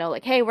just let him know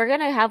like, hey, we're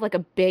gonna have like a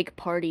big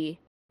party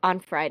on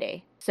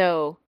Friday,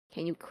 so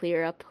can you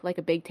clear up like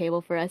a big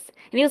table for us?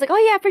 And he was like, oh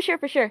yeah, for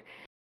sure.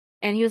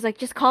 And he was like,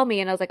 just call me.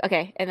 And I was like,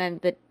 okay. And then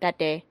that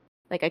day,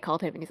 like I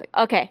called him and he's like,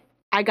 okay,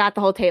 I got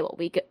the whole table.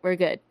 We're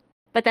good.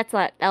 But that's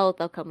not, they'll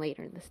come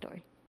later in the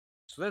story.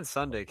 So then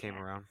Sunday came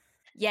around.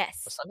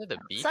 Yes. Was Sunday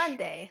the beach?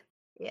 Sunday.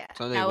 Yeah.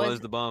 Sunday That was was-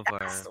 the bonfire.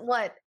 That's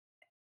what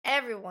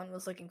everyone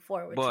was looking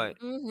forward But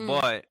to. Mhm.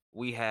 but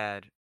we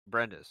had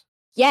Brenda's.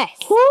 Yes.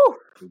 Woo!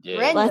 We did.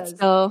 Brenda. Let's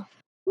go.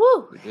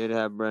 Woo! We did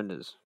have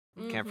Brenda's.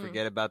 Can't Mhm.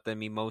 forget about them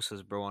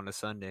mimosas, bro, on a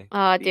Sunday.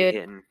 Oh, Be dude.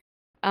 hitting.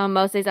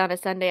 Mostly's on a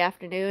Sunday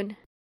afternoon.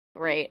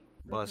 Great.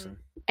 Bussin'.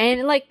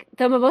 And like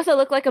the mimosa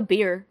looked like a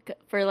beer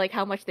for like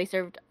how much they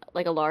served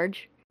like a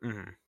large.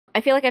 Mm-hmm.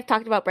 I feel like I've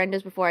talked about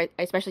Brenda's before. I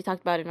especially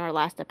talked about it in our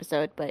last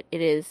episode, but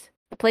it is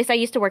the place I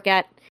used to work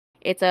at.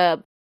 It's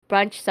a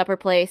brunch supper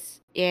place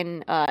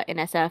in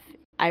SF.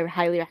 I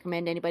highly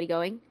recommend anybody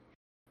going.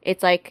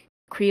 It's like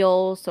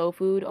Creole soul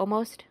food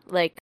almost.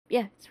 Like,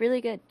 yeah, it's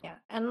really good. Yeah.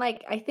 And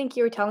like I think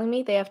you were telling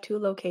me they have 2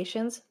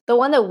 locations. The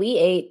one that we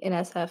ate in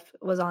SF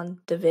was on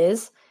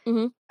Diviz.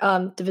 Mhm.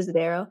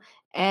 Divisadero.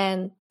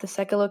 And the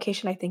second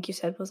location I think you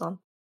said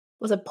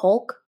was it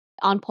Polk?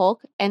 On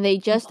Polk, and they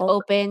just Polk?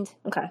 opened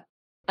Okay.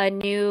 a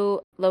new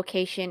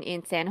location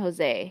in San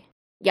Jose.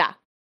 Yeah.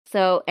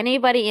 So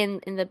anybody in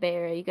the Bay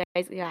Area, you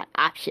guys got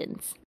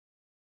options.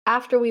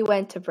 After we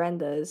went to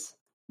Brenda's,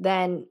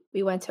 then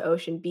we went to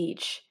Ocean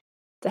Beach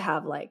to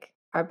have like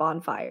our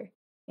bonfire.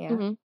 Yeah.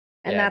 Mhm.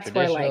 And Yeah, that's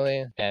where like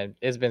traditionally, and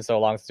it's been so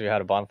long since we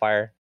had a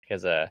bonfire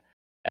because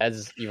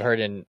as you've heard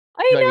in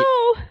I feel like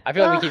know. I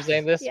feel like Ugh, we keep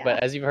saying this, yeah.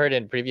 but as you've heard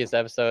in previous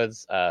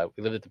episodes,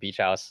 we lived at the beach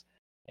house,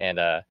 and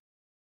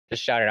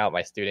just shouting out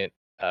my student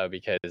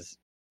because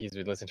he's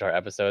been listening to our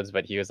episodes,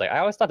 but he was like, I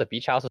always thought the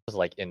beach house was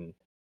like in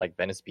like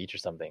Venice Beach or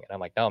something, and I'm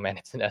like, no, man,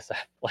 it's in SF,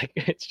 like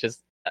it's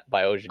just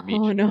by Ocean Beach.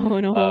 Oh no,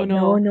 no, Um,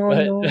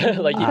 no. But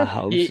like I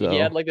hope he so.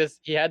 had like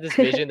he had this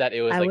vision that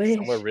it was I like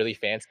somewhere wish. really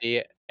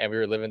fancy, and we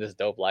were living this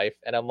dope life,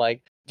 and I'm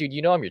like, dude,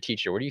 you know I'm your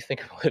teacher. Where do you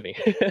think I'm living?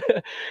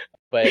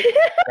 But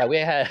yeah, we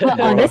had Well,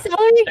 on this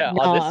salary? yeah,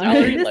 no. on this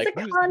salary, This like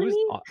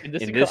economy? in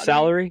this In economy? this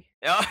salary?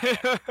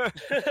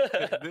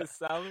 This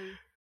salary?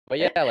 But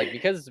yeah, like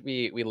because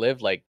we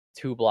lived like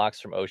 2 blocks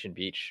from Ocean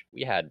Beach,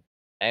 we had,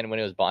 and when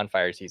it was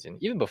bonfire season,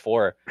 even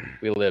before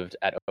we lived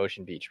at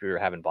Ocean Beach, we were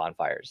having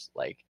bonfires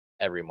like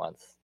every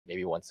month,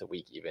 maybe once a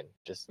week, even.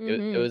 Just it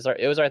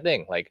Mhm. was our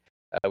thing. Like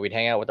we'd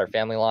hang out with our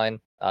family line.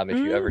 If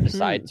you ever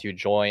decide to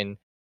join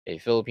a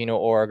Filipino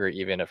org or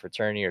even a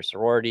fraternity or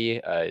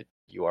sorority,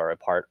 you are a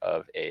part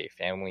of a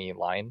family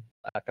line,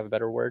 lack of a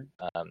better word,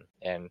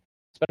 and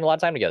spend a lot of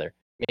time together.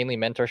 Mainly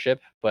mentorship,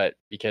 but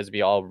because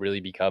we all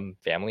really become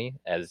family,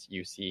 as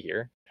you see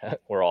here,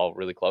 we're all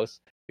really close.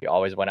 We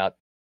always went out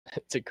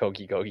to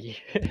Kogi Kogi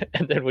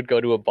and then would go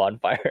to a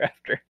bonfire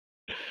after.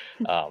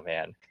 Oh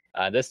man,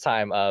 this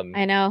time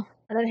I know.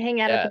 And then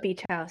hang out at Yeah. the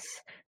beach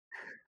house.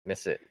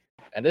 Miss it.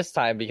 And this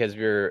time, because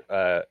we're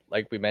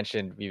like we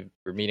mentioned,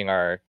 we're meeting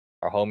our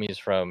homies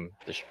from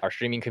our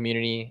streaming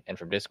community and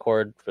from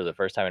Discord for the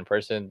first time in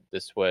person.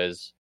 That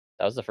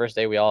was the first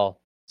day we all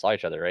saw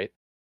each other, right?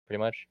 Pretty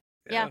much.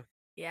 Yeah.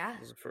 Yeah.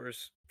 Those are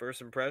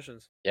first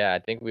impressions. Yeah, I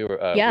think we were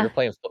Yeah.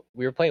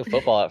 we were playing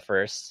football at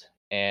first,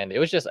 and it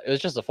was just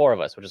the four of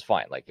us, which is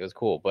fine. Like it was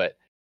cool, but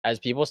as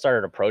people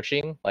started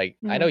approaching, like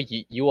I know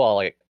you all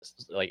like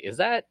is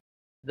that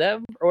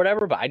them or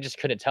whatever, but I just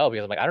couldn't tell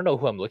because I'm like I don't know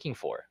who I'm looking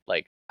for.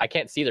 Like I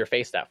can't see their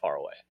face that far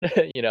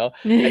away, you know.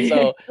 And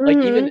so like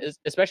even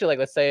especially like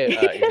let's say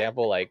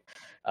example like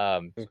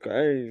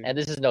Okay. and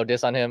this is no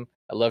diss on him.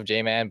 I love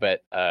J-Man,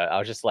 but I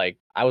was just like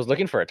I was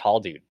looking for a tall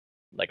dude,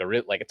 like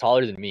a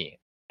taller than me.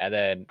 And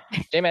then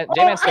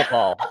J-Man's still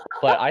tall,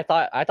 but I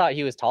thought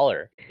he was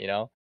taller, you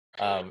know.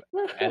 And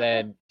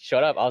then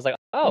showed up. I was like,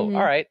 oh,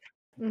 all right.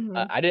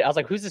 I was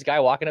like, who's this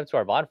guy walking up to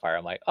our bonfire?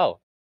 I'm like, oh,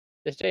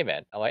 it's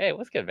J-Man. I'm like, hey,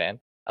 what's good, man?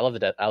 I love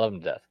him to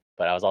death.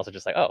 But I was also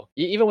just like, oh,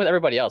 even with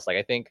everybody else, like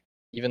I think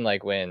even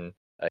like when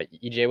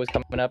EJ was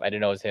coming up, I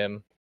didn't know it was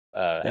him.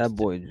 That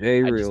boy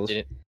J Reels.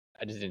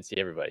 I just didn't see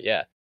everybody.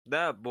 Yeah.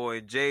 That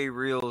boy J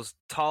Reels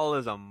tall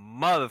as a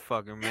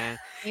motherfucker, man.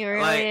 He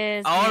really Like,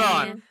 is. hold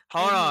on.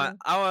 man.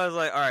 I was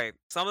like, all right,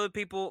 some of the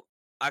people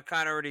I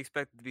kind of already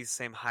expected to be the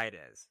same height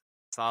as.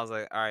 So I was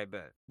like, all right,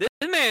 bet. This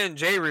man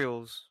J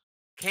Reels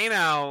came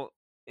out,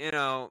 you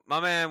know, my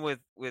man with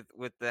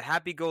the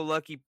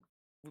happy-go-lucky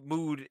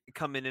mood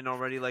coming in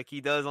already, like he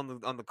does on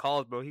the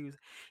calls, bro. He was,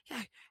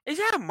 yeah, is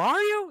that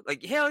Mario?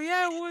 Like, hell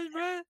yeah, it was,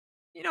 bro.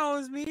 You know, it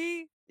was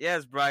me.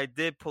 Yes, bro. I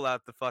did pull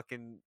out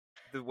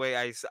the way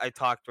I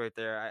talked right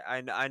there.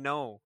 I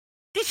know.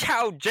 This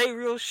how J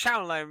Reels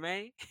sound like,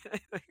 man.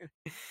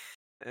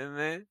 And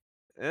man,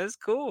 that's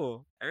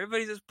cool.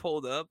 Everybody just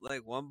pulled up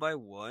like one by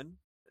one,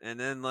 and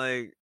then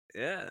like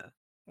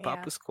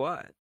pop a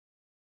squat.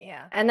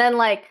 Yeah. And then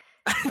like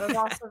there was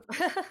also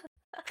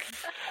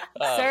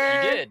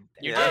Sir. You did.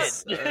 You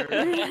Yes, did.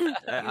 sir.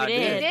 I You You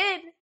did.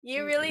 did.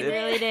 You really did. You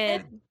really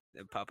did.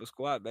 did. Pop a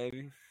squat,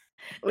 baby.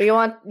 You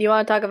want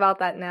to talk about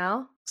that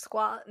now?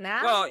 Squat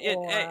now? Well,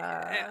 or...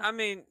 I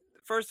mean,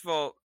 first of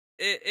all,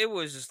 it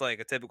was just like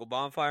a typical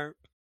bonfire.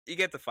 You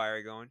get the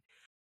fire going,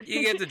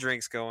 you get the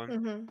drinks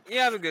going, you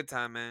have a good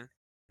time, man.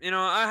 You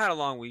know, I had a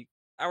long week.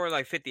 I worked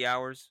like 50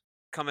 hours,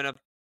 coming up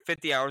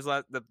 50 hours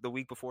the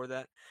week before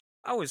that.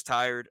 I was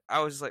tired.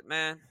 I was just like,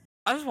 man,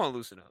 I just want to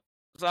loosen up.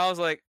 So I was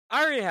like,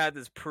 I already had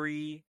this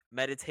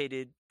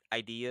premeditated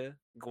idea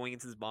going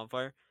into this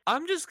bonfire.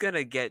 I'm just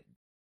gonna get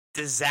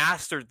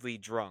disastrously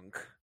drunk,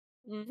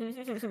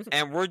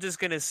 and we're just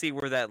gonna see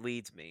where that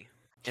leads me.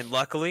 And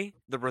luckily,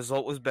 the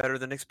result was better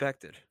than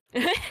expected.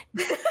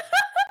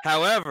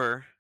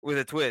 However, with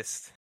a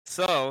twist.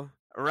 So,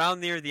 around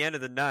near the end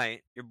of the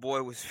night, your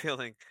boy was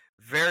feeling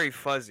very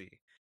fuzzy.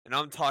 And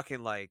I'm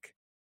talking like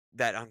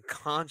that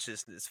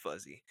unconsciousness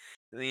fuzzy.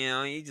 You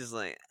know, you just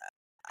like,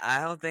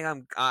 I don't think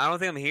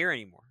I'm here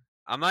anymore.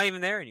 I'm not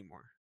even there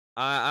anymore.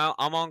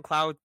 I'm on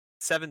cloud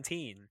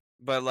 17.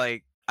 But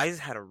like, I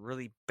just had a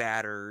really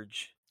bad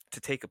urge to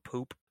take a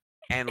poop.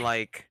 And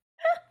like,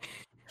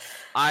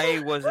 I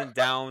wasn't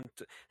down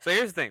to... So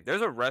here's the thing.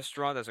 There's a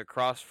restaurant that's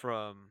across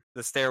from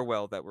the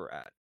stairwell that we're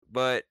at.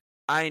 But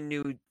I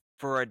knew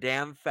for a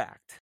damn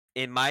fact,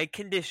 in my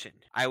condition,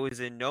 I was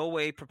in no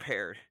way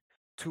prepared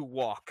to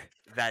walk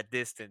that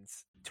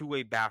distance to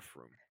a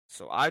bathroom.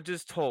 So I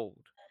just told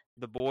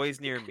the boys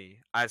near me,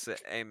 I said,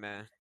 hey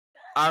man,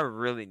 I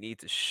really need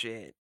to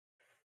shit.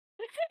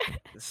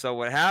 So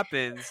what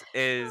happens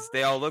is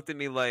they all looked at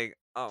me like,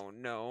 oh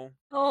no,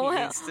 Oh, he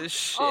hell. needs to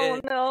shit. Oh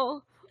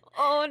no.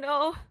 Oh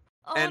no.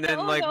 Oh, And then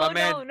no, like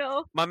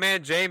no, my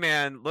man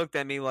J-Man looked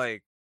at me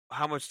like,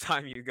 how much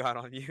time you got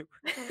on you?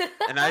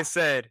 And I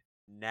said,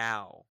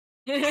 now.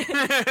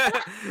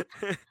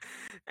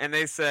 And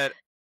they said,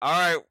 all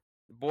right,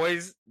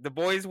 boys. The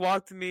boys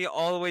walked me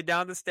all the way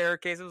down the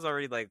staircase. It was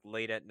already like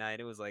late at night.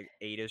 It was like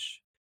 8ish.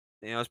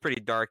 You know, it was pretty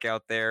dark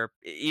out there.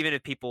 Even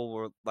if people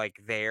were like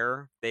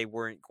there, they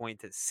weren't going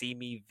to see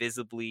me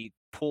visibly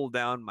pull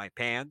down my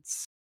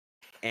pants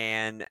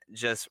and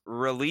just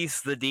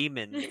release the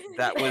demon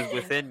that was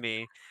within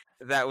me,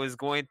 that was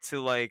going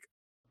to like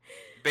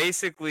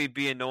basically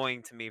be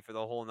annoying to me for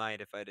the whole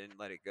night if I didn't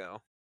let it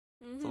go.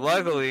 So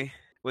luckily,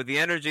 with the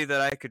energy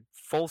that I could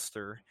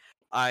bolster,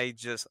 I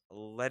just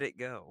let it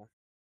go.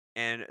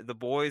 And the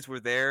boys were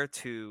there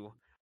to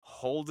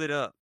hold it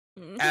up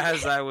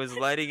as I was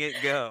letting it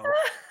go.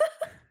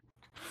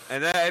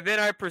 And then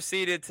I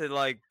proceeded to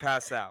like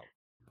pass out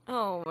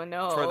Oh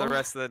no. for the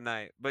rest of the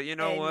night. But you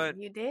know And what?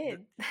 You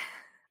did.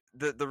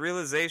 The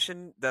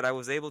realization that I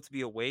was able to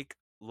be awake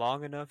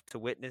long enough to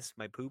witness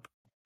my poop.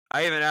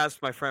 I even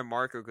asked my friend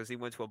Marco because he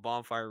went to a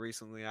bonfire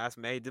recently. I asked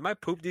him, hey, did my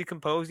poop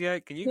decompose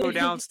yet? Can you go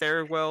down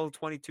stairwell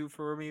 22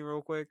 for me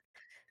real quick?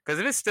 Because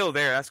if it's still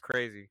there, that's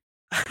crazy.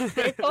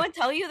 Did someone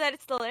tell you that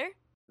it's still there?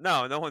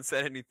 No one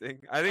said anything.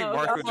 I think Oh,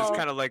 Marco just no.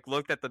 kind of like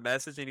looked at the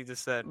message and he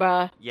just said,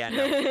 Bruh. yeah,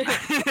 no.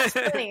 It's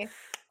funny.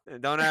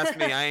 Don't ask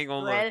me. I ain't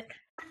gonna look.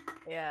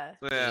 Yeah.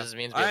 So, It yeah, just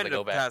means we I have to ended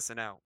go up back. passing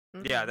out.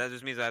 Yeah, Mhm. that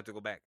just means I have to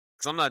go back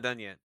because I'm not done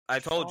yet. I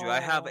told you I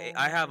have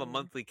a Oh.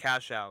 monthly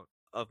cash out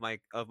of my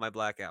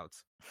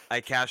blackouts.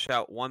 I cash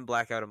out one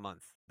blackout a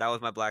month. That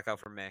was my blackout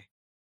for May.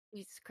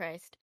 Jesus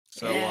Christ.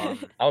 So Yeah. I'm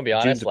gonna be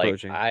June's honest, like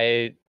approaching.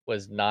 I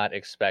was not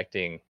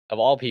expecting, of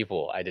all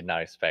people, I did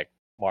not expect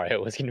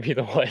Mario was gonna be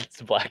the one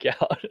to black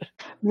out.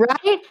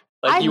 Right?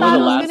 Like I you were the thought it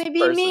was last gonna be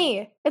person.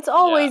 me. It's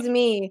always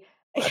me.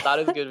 I thought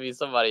it was gonna be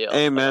somebody else.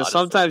 Hey like, man, honestly.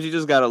 sometimes you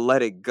just gotta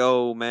let it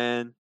go,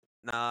 man.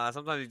 Nah,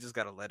 sometimes you just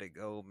gotta let it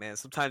go, man.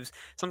 Sometimes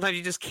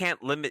you just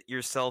can't limit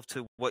yourself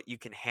to what you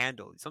can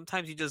handle.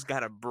 Sometimes you just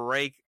gotta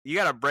break. You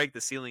gotta break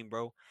the ceiling,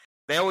 bro.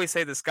 They always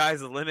say the sky's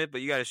the limit, but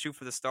you gotta shoot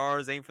for the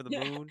stars, aim for the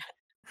moon.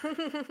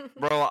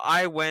 Bro,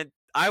 I went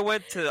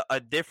to a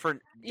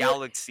different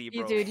galaxy,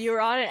 bro. Dude, you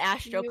were on an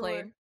astral You were-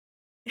 plane.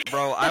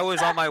 Bro, I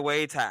was on my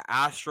way to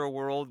Astro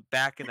World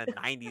back in the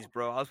 90s,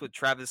 bro. I was with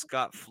Travis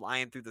Scott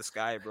flying through the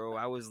sky, bro.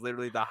 I was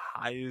literally the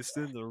highest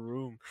in the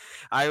room.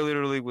 I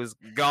literally was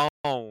gone.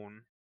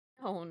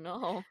 Oh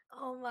no.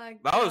 Oh my god.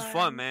 That was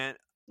fun, man.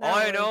 All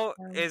That I was know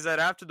fun. is that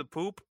after the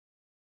poop,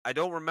 I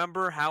don't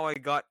remember how I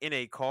got in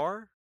a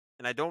car,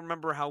 and I don't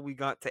remember how we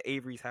got to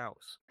Avery's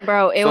house.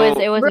 Bro, it So- was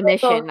a Bro.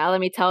 mission. Now let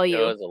me tell It you.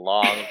 was a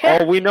long.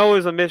 All we know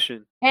is a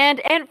mission.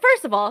 And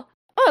first of all,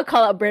 I'm gonna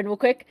call out Bryn real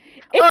quick.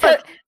 It Oh,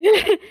 took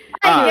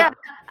Ah.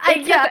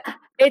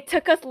 it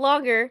took us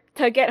longer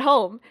to get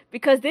home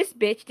because this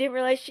bitch didn't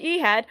realize she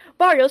had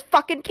Mario's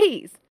fucking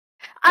keys.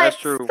 That's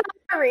I'm true.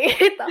 sorry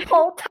the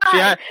whole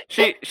time.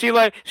 She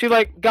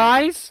like,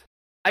 guys,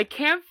 I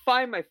can't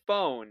find my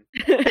phone.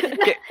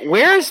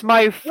 Where's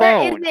my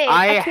phone? it?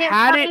 I I can't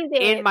had it find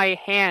in it. my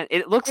hand.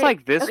 It looks Okay,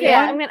 like this okay,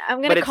 one,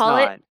 I'm but gonna it's call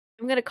not. it.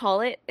 I'm gonna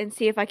call it and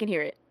see if I can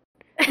hear it.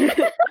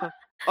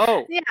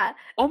 Oh, Yeah.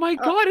 oh my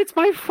God, it's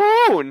my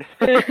phone.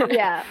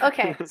 Yeah.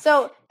 Okay.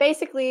 So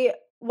basically,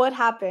 what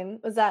happened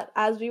was that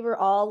as we were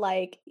all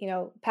like,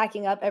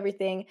 packing up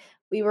everything,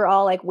 we were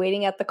all like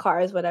waiting at the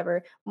cars,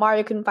 whatever.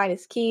 Mario couldn't find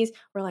his keys.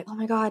 We're like, oh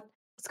my God,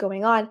 what's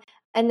going on?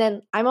 And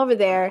then I'm over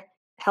there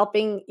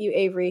helping you,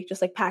 Avery,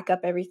 just like pack up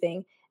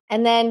everything.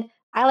 And then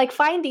I like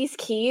find these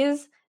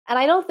keys, and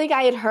I don't think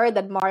I had heard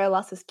that Mario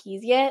lost his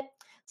keys yet.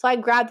 So I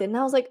grabbed it, and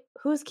I was like,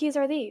 whose keys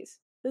are these?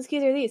 Whose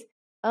keys are these?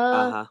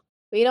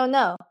 We don't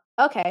know.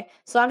 Okay,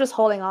 so I'm just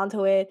holding on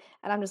to it,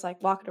 and I'm just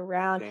like walking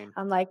around. Same.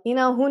 I'm like, who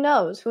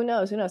knows? Who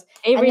knows?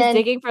 Avery's then-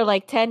 digging for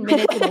like 10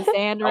 minutes in the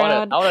sand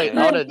around. I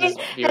wanna just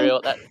be And-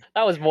 real.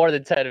 That was more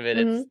than 10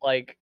 minutes.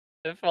 Like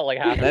it felt like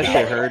half. That an shit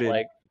hour. hurted.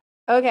 Like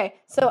Okay,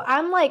 so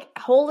I'm like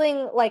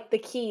holding like the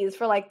keys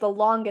for like the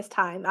longest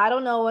time. I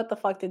don't know what the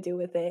fuck to do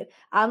with it.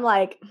 I'm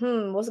like,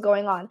 what's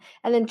going on?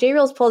 And then J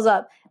Reels pulls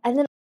up, and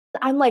then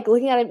I'm like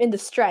looking at him in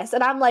distress,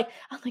 and I'm like,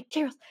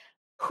 J Reels,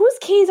 whose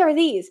keys are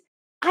these?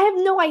 I have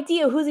no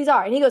idea whose these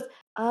are. And he goes,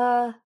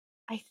 I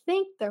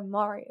think they're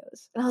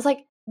Mario's. And I was like,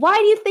 why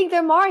do you think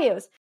they're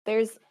Mario's?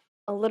 There's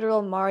a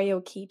literal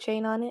Mario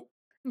keychain on it.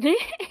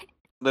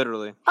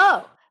 Literally.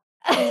 Oh.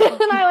 And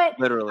I went,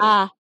 Literally.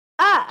 ah.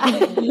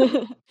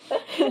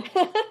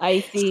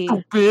 I see.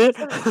 Stupid.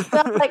 So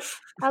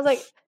I was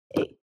like,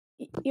 "Hey,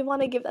 you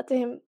want to give that to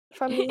him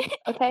from me?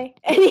 Okay."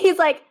 And he's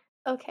like,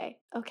 okay.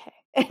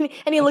 And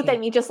he looked at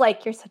me just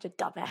like, you're such a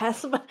dumbass.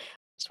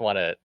 just want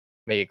to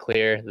make it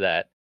clear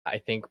that I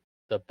think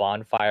the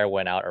bonfire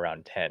went out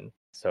around 10.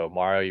 So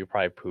Mario, you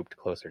probably pooped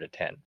closer to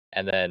 10.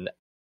 And then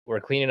we're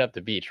cleaning up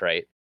the beach,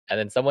 right? And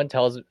then someone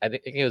tells, I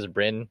think it was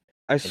Bryn.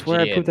 I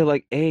swear I pooped at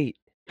like 8.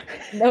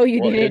 No,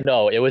 you Well, didn't.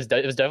 no, it was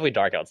definitely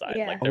dark outside.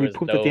 Yeah. Like Oh, there we was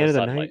pooped no at the end of the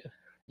sunlight. night?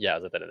 Yeah,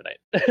 it was at the end of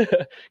the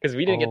night. Because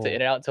we didn't get to Oh,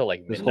 In-N-Out until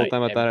like This midnight. whole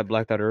time I and thought I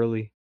blacked out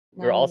early.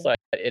 we were also at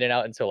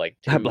In-N-Out until like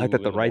 2 I blacked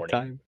at the in right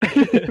morning.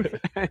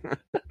 time.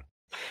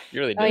 You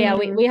really did. Oh yeah,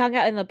 Mhm. we hung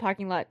out in the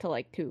parking lot till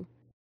like 2.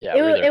 Yeah,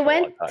 we were there it for a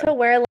went long to time.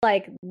 where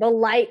like the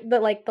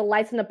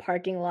lights in the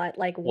parking lot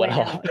like went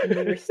Went out, off. and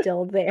we were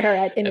still there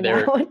at In And and they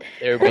were- Out.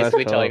 They were Well, that's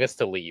basically telling tough. us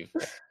to leave.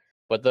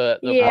 But the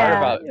part Yeah,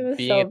 about it was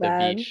being so at the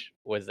bad. beach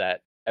was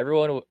that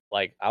everyone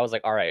like I was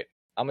like, all right,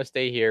 I'm gonna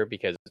stay here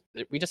because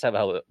we just have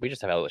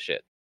hella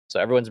shit. So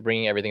everyone's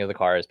bringing everything to the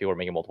cars. People are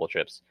making multiple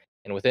trips,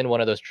 and within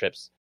one of those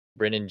trips,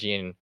 Bryn and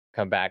Jean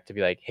come back to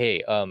be like,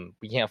 hey,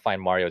 we can't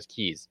find Mario's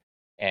keys,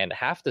 and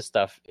half the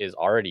stuff is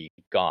already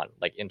gone,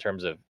 like in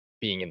terms of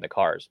being in the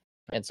cars.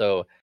 And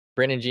so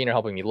Bryn and Jean are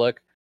helping me look,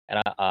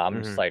 and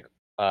I'm just like,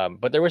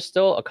 but there was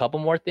still a couple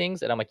more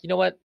things, and I'm like, you know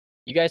what?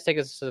 You guys take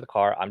us to the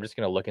car. I'm just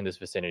gonna look in this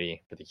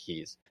vicinity for the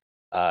keys,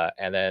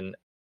 and then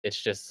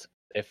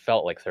it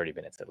felt like 30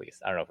 minutes at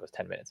least. I don't know if it was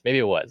 10 minutes, maybe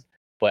it was,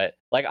 but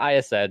like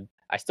Aya said,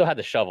 I still had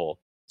the shovel,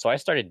 so I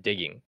started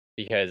digging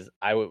because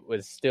I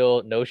was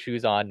still no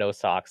shoes on, no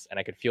socks, and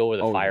I could feel where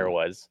the fire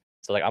was.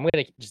 So like I'm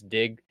gonna just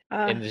dig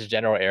in this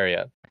general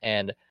area,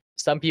 and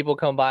some people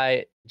come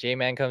by.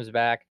 J-Man comes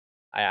back.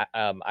 I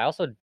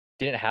also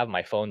didn't have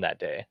my phone that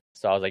day,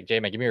 so I was like,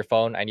 J-Man, give me your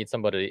phone. I need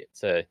somebody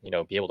to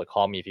be able to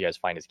call me if you guys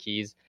find his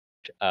keys.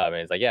 And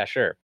he's like, yeah,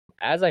 sure.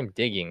 As I'm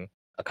digging,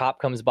 a cop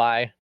comes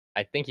by,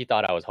 I think he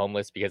thought I was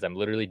homeless because I'm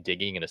literally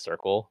digging in a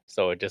circle,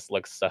 so it just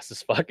looks sus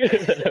as fuck.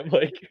 And I'm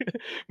like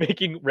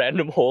making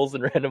random holes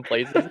in random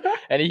places,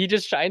 and he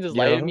just shines his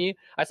light at Yeah. me.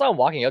 I saw him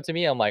walking up to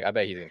me. I'm like, I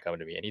bet he's gonna come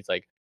to me, and he's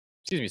like,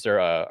 "Excuse me, sir.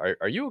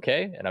 Are you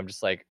okay?" And I'm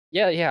just like,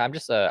 "Yeah. I'm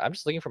just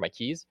looking for my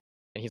keys."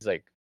 And he's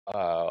like,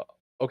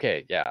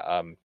 okay,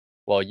 yeah.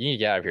 Well, you need to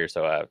get out of here,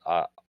 so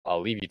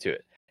I'll leave you to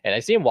it." And I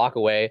see him walk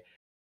away.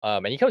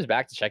 And he comes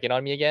back to check in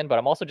on me again, but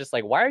I'm also just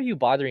like, why are you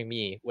bothering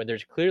me when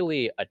there's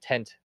clearly a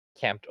tent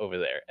camped over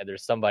there and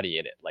there's somebody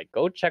in it? Like,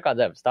 go check on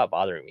them. Stop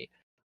bothering me.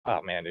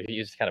 Oh man,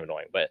 he's kind of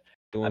annoying. But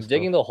Doing I'm stuff.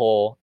 digging the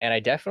hole, and I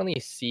definitely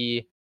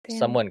see Damn.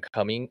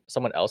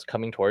 someone else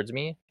coming towards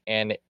me,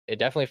 and it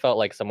definitely felt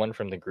like someone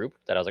from the group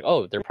that I was like,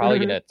 oh, they're probably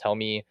Mhm. gonna tell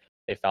me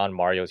they found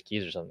Mario's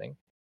keys or something.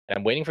 And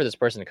I'm waiting for this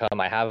person to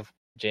come. I have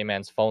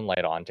J-Man's phone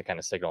light on to kind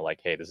of signal like,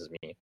 hey, this is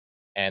me.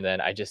 And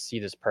then I just see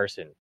this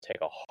person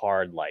take a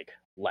hard like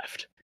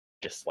left,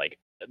 just like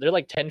they're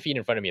like 10 feet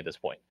in front of me at this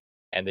point,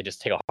 and they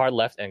just take a hard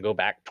left and go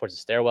back towards the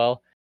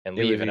stairwell and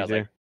It leave. was And I was EJ.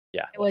 like,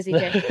 yeah, It was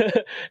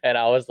EJ. and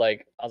I was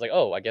like,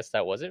 oh, I guess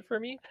that was it for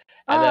me.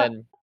 And Ah.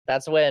 then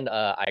that's when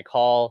I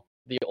call.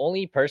 The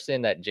only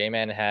person that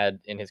J-Man had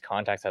in his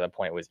contacts at that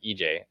point was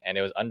EJ, and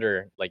it was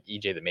under like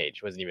EJ the Mage.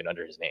 It wasn't even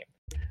under his name.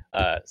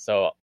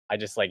 So I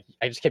just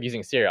kept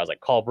using Siri. I was like,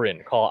 call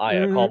Bryn, call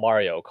Aya, call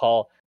Mario,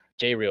 call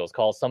J Reels,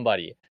 call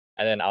somebody.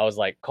 And then I was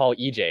like, call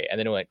EJ, and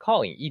then it went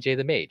calling EJ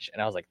the Mage,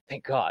 and I was like,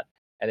 thank God.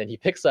 And then he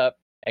picks up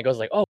and goes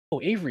like, oh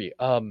Avery,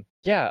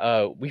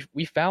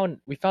 we found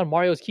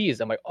Mario's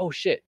keys. I'm like, oh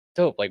shit,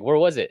 dope. Like, where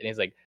was it? And he's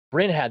like,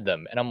 Bryn had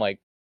them, and I'm like,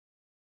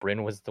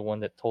 Bryn was the one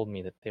that told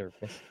me that they were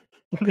missing.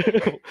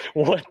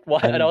 What? Why?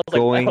 And I was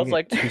going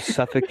like, to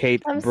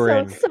suffocate I'm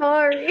Bryn. so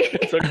sorry.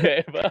 it's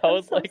okay. But I I'm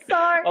was so like,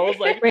 sorry. I was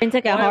like, Bryn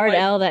took a why am hard I-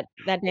 L that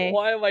day.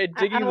 why am I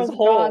digging I was this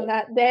hole? gone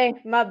that day.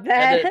 My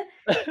bad.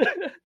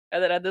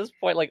 And then at this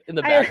point, like in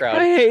the I background,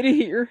 I hate it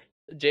here.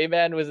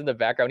 J-Man was in the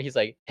background. He's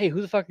like, hey, who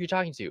the fuck are you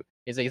talking to?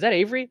 He's like, is that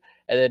Avery?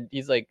 And then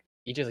he's like,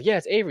 EJ's like, yeah,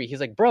 it's Avery. He's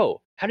like,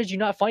 bro, how did you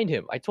not find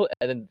him? And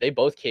then they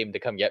both came to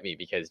come get me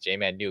because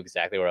J-Man knew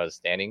exactly where I was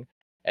standing.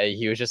 And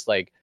he was just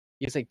like,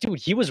 he's like, dude,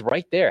 he was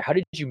right there. How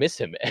did you miss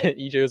him? And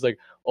EJ was like,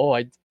 oh,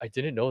 I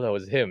didn't know that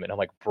was him. And I'm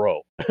like,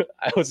 bro,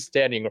 I was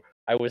standing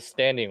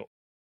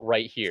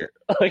right here.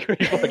 Like, are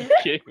you fucking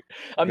kidding me?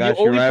 I'm Got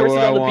the you only right person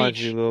where I on the want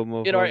beach you,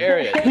 little in our motherfucker.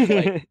 area.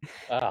 It's like,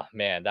 oh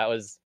man, that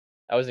was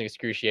an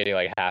excruciating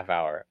like half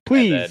hour.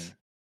 Please. And then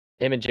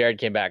him and Jared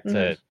came back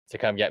to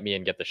come get me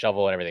and get the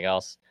shovel and everything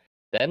else.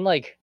 Then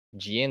like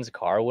Gian's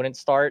car wouldn't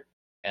start,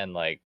 and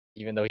like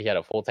even though he had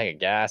a full tank of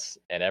gas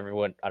and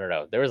everyone, I don't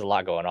know, there was a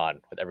lot going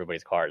on with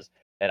everybody's cars.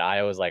 And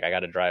I was like, I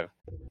gotta drive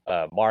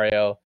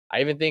Mario. I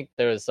even think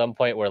there was some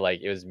point where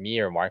like it was me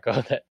or Marco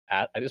that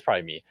it was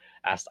probably me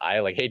asked I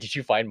like, hey, did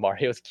you find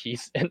Mario's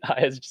keys? And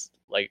I was just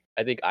like,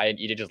 I think I and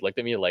EJ just looked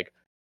at me like,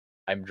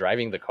 I'm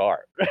driving the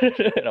car.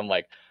 And I'm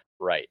like,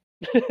 right.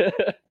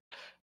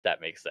 That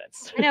makes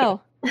sense. I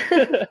know.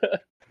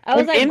 I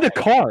was I'm like, in the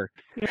car.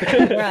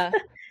 bruh.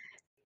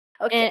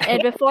 Okay.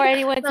 And before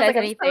anyone I was says like,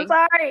 I'm anything, so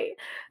sorry.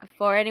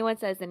 before anyone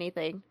says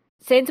anything,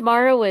 since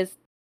Mario was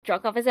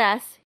drunk off his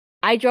ass,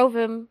 I drove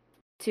him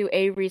to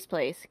Avery's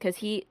place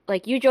because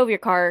you drove your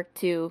car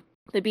to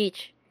the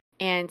beach,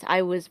 and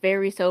I was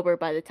very sober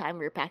by the time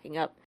we were packing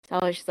up. So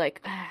I was just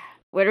like,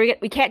 where do we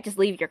get? We can't just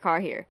leave your car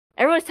here.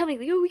 Everyone was telling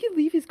me, yo, we can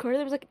leave his car.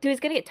 I was like, dude, it's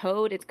gonna get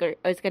towed. It's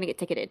gonna get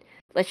ticketed.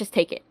 Let's just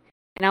take it.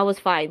 And I was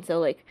fine. So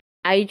like,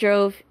 I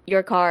drove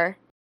your car.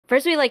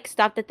 First, we like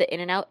stopped at the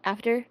In-N-Out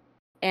after,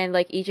 and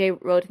like EJ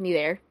rode me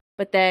there.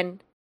 But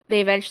then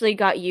they eventually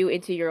got you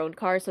into your own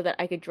car so that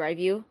I could drive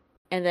you.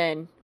 And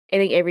then I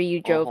think Avery,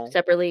 you drove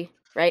separately,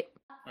 right?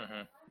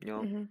 Mm-hmm.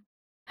 Yo, Mhm.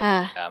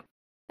 Yeah.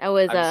 That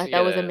was Obviously,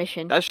 that was a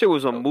mission. that shit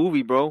was a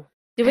movie, bro.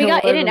 Dude, we It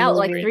got was in a and out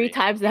like movie. 3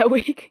 times that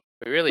week.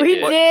 We really We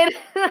did.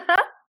 did.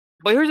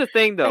 But here's the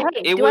thing, though.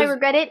 Hey, do I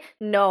regret it?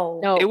 No.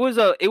 No. It was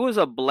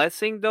a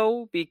blessing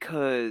though,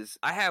 because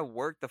I had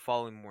work the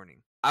following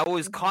morning. I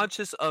was Mhm.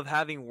 conscious of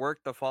having work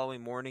the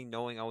following morning,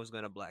 knowing I was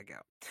gonna black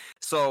out.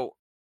 So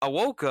I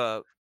woke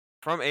up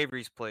from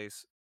Avery's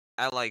place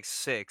at like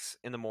 6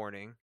 in the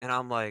morning, and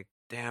I'm like,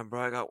 "Damn,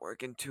 bro, I got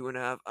work in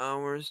 2.5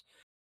 hours.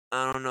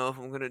 I don't know if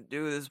I'm gonna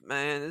do this,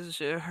 man. This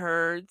shit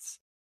hurts."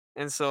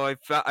 And so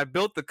I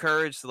built the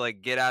courage to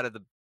like get out of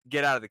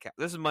the couch.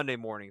 This is Monday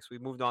morning, so we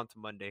moved on to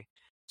Monday.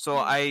 So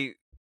I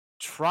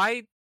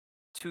tried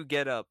to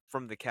get up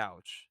from the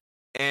couch,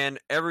 and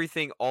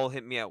everything all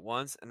hit me at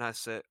once, and I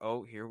said,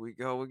 "Oh, here we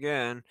go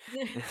again."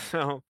 And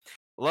so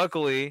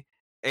luckily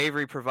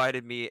Avery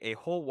provided me a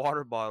whole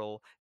water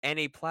bottle and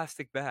a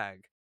plastic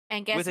bag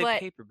And guess with a what?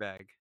 paper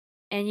bag.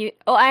 And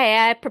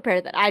I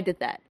prepared that. I did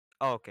that.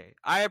 Okay,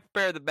 I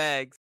prepared the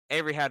bags.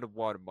 Avery had a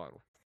water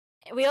bottle.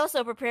 We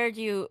also prepared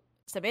you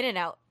some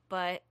In-N-Out,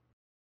 but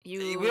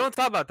We don't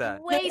talk about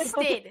that.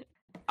 Wasted.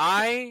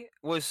 I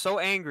was so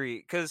angry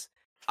because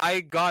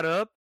I got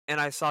up and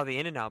I saw the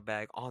In-N-Out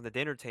bag on the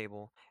dinner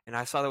table, and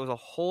I saw there was a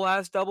whole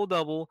ass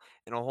double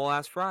and a whole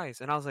ass fries,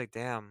 and I was like,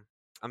 "Damn,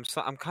 I'm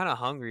kind of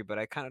hungry, but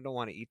I kind of don't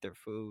want to eat their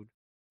food."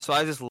 So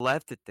I just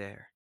left it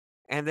there,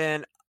 And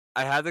then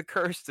I had the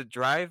courage to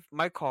drive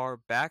my car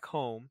back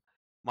home.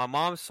 My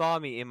mom saw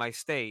me in my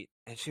state,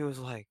 and she was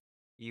like,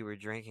 "You were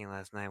drinking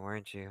last night,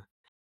 weren't you?"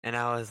 And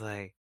I was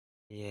like,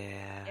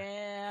 "Yeah."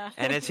 Yeah.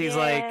 And then she's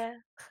like, Yeah.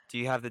 "Do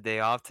you have the day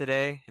off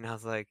today?" And I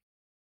was like,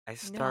 "I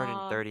start in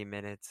Nah. 30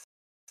 minutes."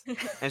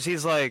 And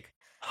she's like,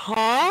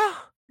 "Huh?"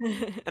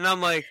 And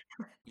I'm like,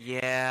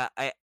 "Yeah,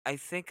 I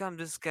think I'm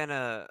just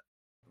gonna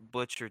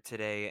butcher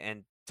today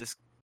and just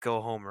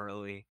go home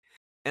early."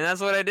 And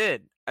that's what I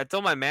did. I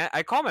called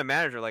my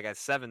manager like at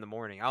 7 in the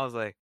morning. I was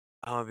like,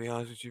 "I'm gonna be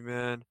honest with you,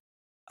 man.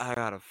 I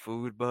got a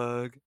food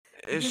bug.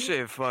 This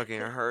shit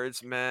fucking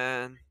hurts,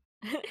 man.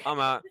 I'm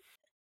out."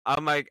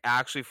 I'm like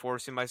actually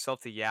forcing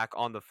myself to yak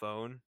on the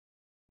phone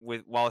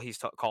while he's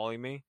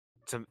calling me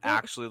to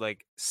actually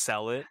like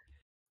sell it.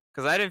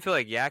 Cause I didn't feel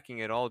like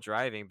yakking at all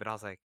driving, but I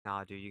was like,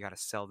 "Nah, dude, you gotta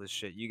sell this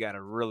shit. You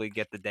gotta really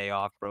get the day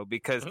off, bro.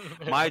 Because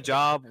my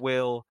job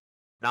will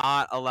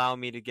not allow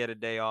me to get a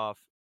day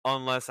off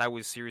unless I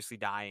was seriously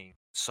dying."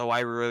 So I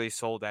really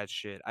sold that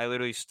shit. I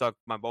literally stuck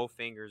my both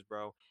fingers,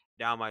 bro,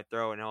 down my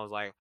throat, and I was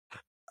like,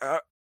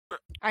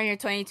 On your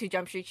 22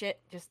 Jump Street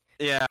shit, just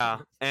 "Yeah."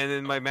 And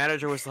then my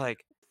manager was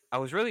like, "I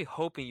was really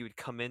hoping you would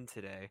come in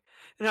today,"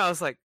 and I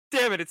was like,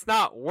 "Damn it, it's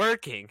not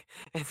working."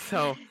 And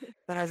so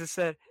then I just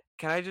said,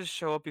 "Can I just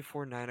show up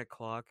before 9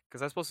 o'clock?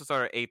 Because I'm supposed to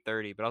start at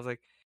 8:30." But I was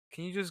like,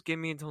 "Can you just give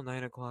me until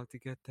 9 o'clock to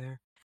get there?"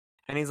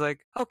 And he's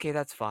like, "Okay,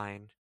 that's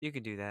fine. You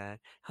can do that."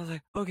 I was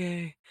like,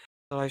 "Okay."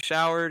 So I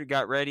showered,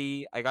 got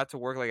ready. I got to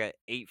work like at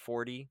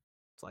 8:40.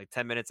 It's like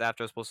 10 minutes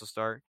after I was supposed to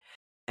start.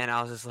 And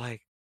I was just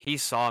like, he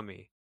saw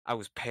me. I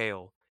was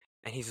pale.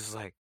 And he's just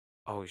like,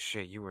 "Oh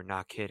shit, you were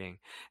not kidding."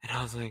 And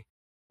I was like,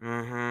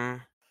 "Mm-hmm."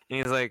 And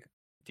he was like,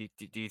 do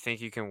you think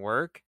you can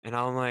work?" And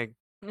I'm like,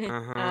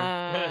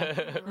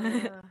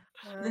 "Mm-hmm."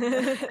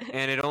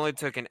 And it only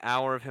took an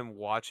hour of him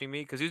watching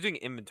me because he was doing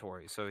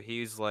inventory. So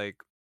he's like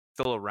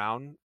still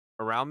around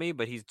me,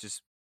 but he's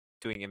just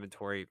doing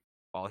inventory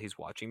while he's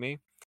watching me.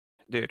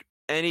 Dude,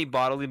 any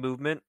bodily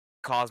movement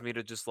caused me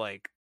to just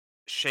like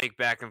shake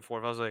back and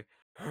forth. I was like,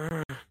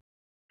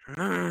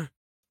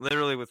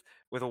 literally with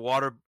a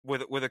water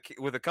with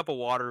a cup of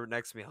water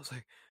next to me. I was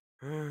like,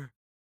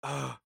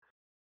 A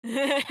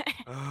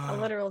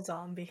literal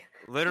zombie.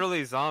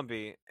 literally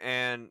zombie.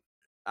 And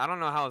I don't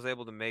know how I was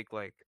able to make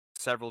like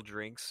several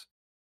drinks.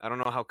 I don't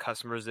know how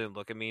customers didn't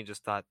look at me and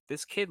just thought,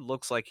 "This kid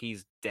looks like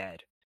he's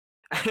dead."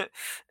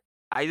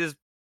 I just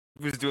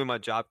was doing my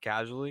job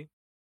casually,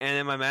 and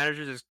then my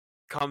manager just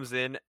comes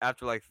in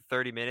after like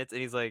 30 minutes,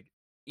 and he's like,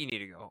 "You need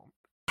to go home.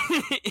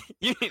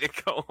 You need to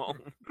go home."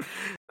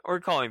 Or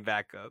calling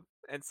backup.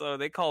 And so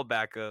they called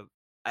backup.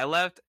 I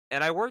left,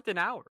 and I worked an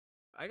hour.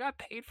 I got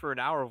paid for an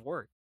hour of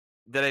work.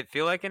 Did it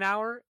feel like an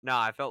hour? Nah,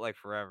 I felt like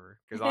forever.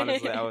 Because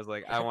honestly, I was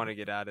like, I want to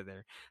get out of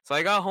there. So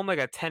I got home like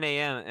at 10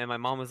 a.m., and my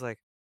mom was like,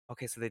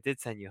 "Okay, so they did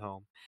send you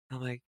home."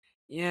 I'm like,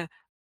 "Yeah,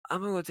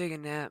 I'm gonna go take a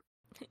nap.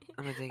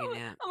 I'm gonna take a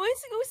nap." I want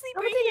to go sleep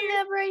I'm right taking a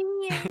here.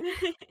 nap right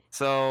here.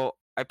 So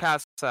I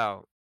passed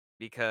out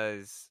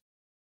because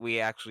we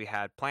actually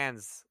had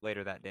plans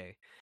later that day.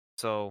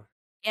 So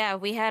Yeah,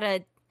 we had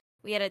a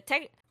We had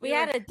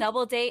a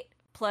double date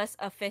plus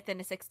a fifth and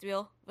a sixth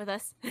wheel with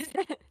us.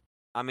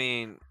 I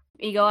mean,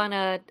 We go on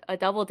a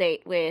double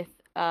date with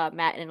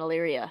Matt and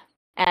Illyria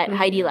at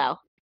Heidi Lau,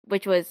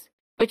 which is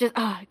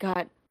oh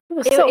god, It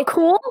was so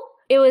cool.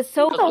 it was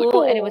so So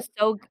cool, and it cool. was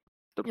so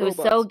The it was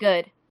so robots.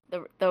 good.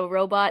 The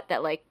robot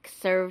that like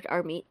served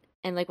our meat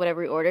and like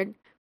whatever we ordered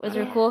was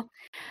really cool.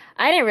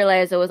 I didn't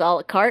realize it was a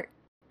la carte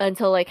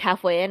until like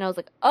halfway in. I was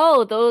like,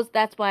 oh,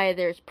 that's why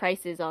there's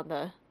prices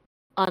on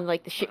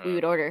like the shit we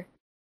would order.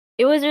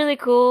 It was really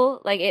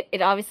cool. Like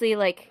it obviously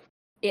like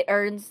it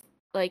earns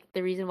like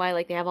the reason why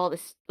like they have all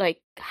this like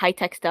high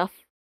tech stuff.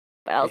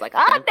 But I was like,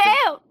 oh Expensive.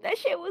 damn, that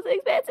shit was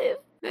expensive.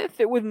 If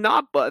it was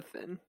not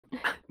bussin',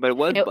 but it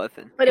was It-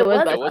 bussin'. But it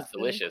was It was bussin'.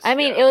 delicious. I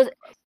mean, yeah.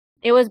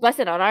 it was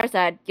busted on our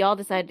side. Y'all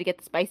decided to get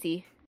the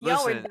spicy.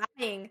 Y'all were listen,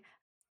 dying.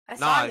 I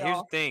saw nah, here's the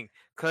y'all. thing.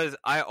 Because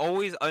I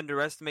always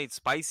underestimate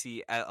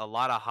spicy at a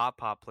lot of hot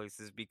pot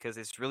places because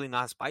it's really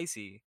not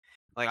spicy.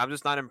 Like, I'm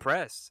just not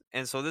impressed.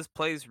 And so this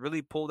place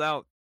really pulled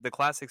out the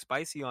classic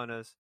spicy on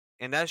us.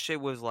 And that shit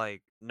was,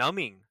 like,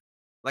 numbing.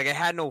 Like, it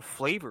had no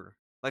flavor.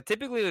 Like,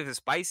 typically, if it's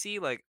spicy,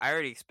 like, I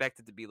already expect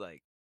it to be,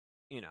 like,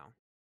 you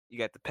you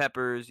got the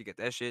peppers, you get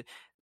that shit.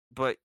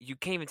 But you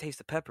can't even taste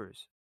the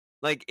peppers.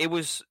 Like, it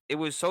was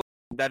so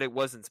that it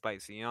wasn't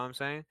spicy, you know what I'm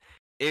saying?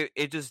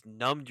 It just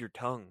numbed your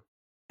tongue.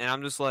 And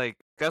I'm just like,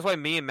 that's why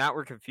me and Matt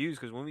were confused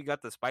because when we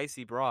got the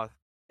spicy broth,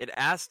 it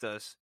asked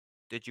us,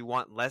 "Did you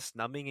want less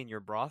numbing in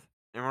your broth?"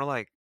 And we're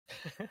like,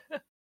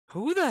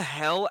 who the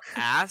hell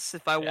asks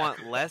if I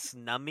want less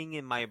numbing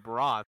in my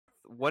broth?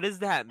 What does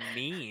that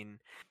mean?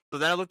 So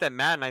then I looked at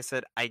Matt and I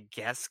said, "I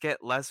guess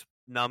get less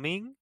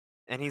numbing."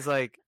 And he's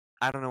like,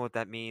 "I don't know what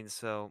that means,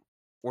 so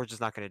we're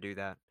just not going to do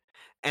that."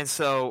 And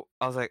so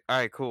I was like, "All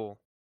right, cool."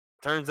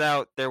 Turns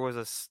out there was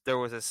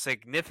a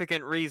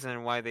significant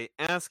reason why they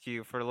ask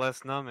you for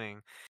less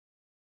numbing,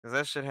 because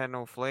that shit had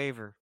no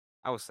flavor.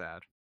 I was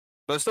sad,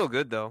 but it's still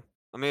good though.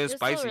 I mean, It it's was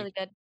still spicy. really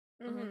good.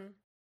 Mm-hmm.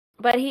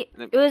 But it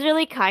was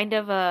really kind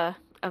of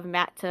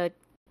Matt to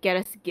get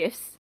us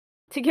gifts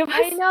to give us.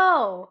 I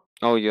know.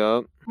 Oh,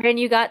 yup. And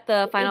you got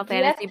the Final Do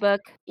you have Fantasy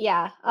book.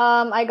 Yeah.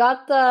 I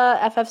got the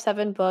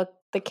FF7 book,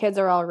 The Kids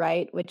Are All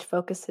Right, which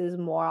focuses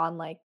more on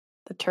like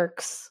the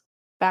Turks'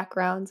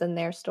 backgrounds and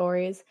their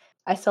stories.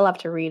 I still have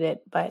to read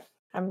it, but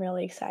I'm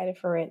really excited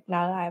for it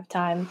now that I have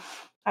time.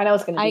 I know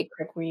it's going to be a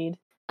quick read.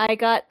 I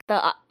got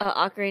the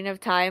Ocarina of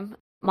Time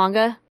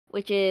manga,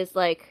 which is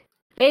like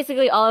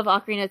basically all of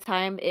Ocarina of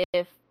Time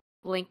if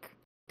Link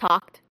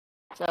talked.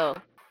 So,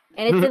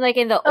 and it's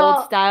in the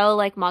old style,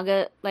 like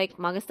manga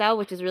style,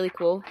 which is really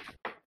cool.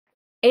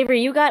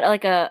 Avery, you got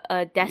like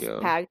a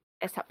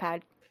desktop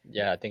pad.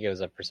 Yeah, I think it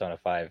was a Persona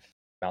 5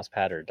 mouse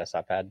pad or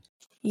desktop pad.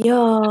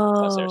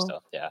 Yo. There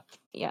still, yeah.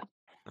 Yeah.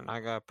 And I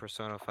got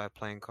Persona 5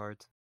 playing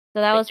cards. So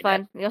that Thank was you, Matt.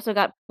 fun. We also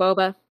got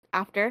boba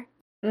after.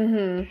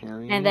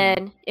 Mm-hmm. And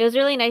then it was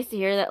really nice to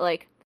hear that,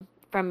 like,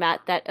 from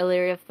Matt, that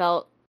Illyria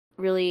felt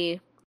really,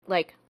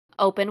 like,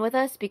 open with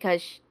us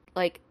because,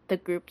 like, the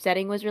group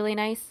setting was really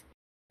nice.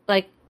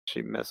 Like,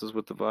 She messes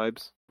with the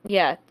vibes.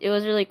 yeah, it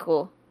was really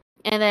cool.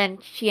 And then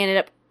she ended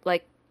up,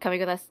 like,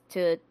 coming with us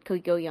to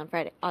Kogigogi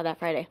on that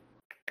Friday.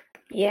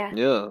 Yeah.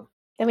 Yeah.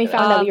 And we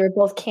found out we were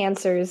both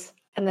cancers,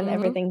 and then Mhm.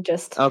 everything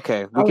just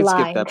Okay, we can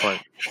skip that part.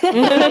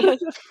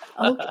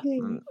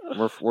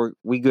 Okay.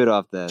 We good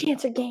off that.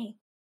 Cancer game.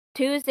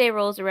 Tuesday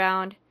rolls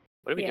around.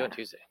 What did we do Yeah. on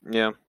Tuesday?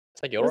 Yeah.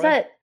 It's like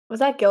Gilroy? Was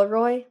that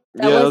Gilroy?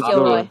 That Yeah, was that's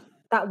Gilroy. good.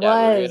 That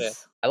Yeah, we were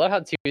was. I love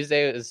how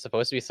Tuesday is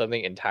supposed to be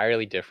something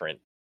entirely different.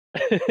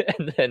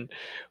 And then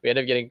we end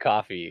up getting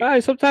coffee.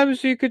 Alright,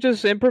 sometimes you could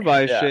just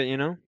improvise Yeah. shit, you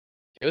know?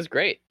 It was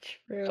great.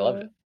 I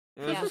loved it.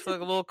 It was Yeah. just like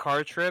a little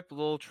car trip, a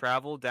little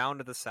travel down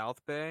to the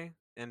South Bay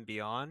and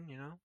beyond, you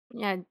know?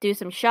 Yeah, do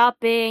some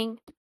shopping.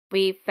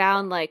 We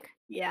found, like,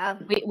 Yeah.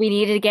 we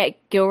needed to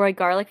get Gilroy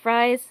garlic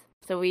fries,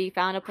 so we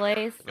found a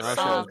place. That shit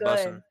So was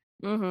bussin'.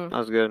 Mm-hmm. That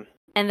was good.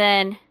 And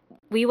then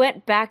we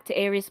went back to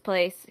Avery's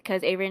place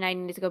because Avery and I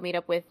needed to go meet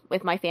up with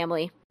my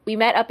family. We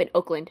met up in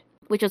Oakland,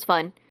 which was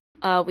fun.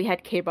 We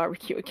had K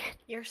barbecue again.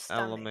 Your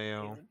stomach.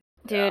 LMAO.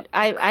 Dude,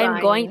 Yeah.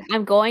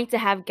 I'm going to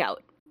have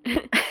gout.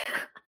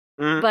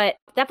 Mm. But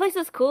that place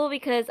was cool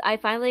because I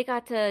finally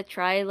got to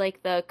try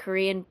like the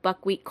Korean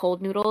buckwheat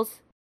cold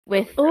noodles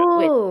with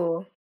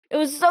Ooh. it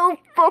was so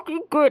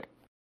fucking good.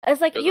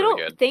 It's like It was you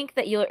really don't good. think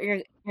that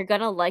you're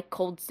gonna like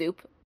cold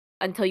soup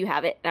until you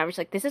have it. And I was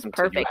like, this is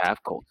Until you perfect.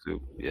 have cold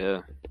soup.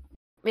 Yeah.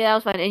 Yeah, that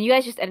was fun. And you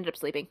guys just ended up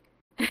sleeping.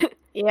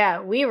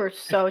 Yeah, we were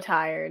so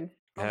tired.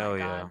 Oh my Hell God.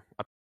 yeah.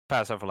 I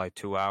passed out for like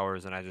 2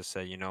 hours and I just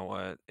said, you know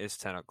what? It's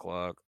 10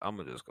 o'clock. I'm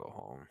going to just go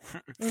home.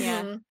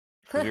 Yeah. Mhm.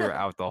 'Cause we were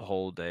out the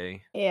whole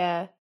day.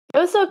 Yeah. It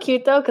was so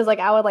cute though, because like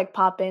I would like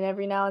pop in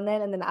every now and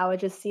then I would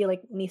just see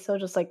like Miso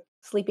just like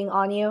sleeping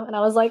on you, and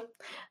I was like,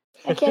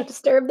 I can't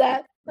disturb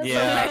that. That's so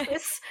Yeah.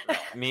 nice.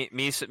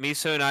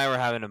 Miso and I were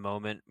having a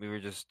moment. We were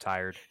just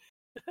tired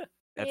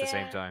at the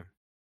same Yeah. time.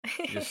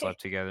 We just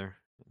slept together.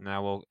 And I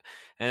woke,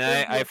 It and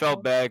was I beautiful.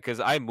 felt bad because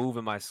I move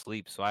in my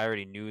sleep, so I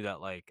already knew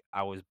that like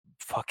I was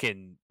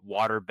fucking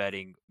water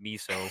bedding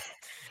Miso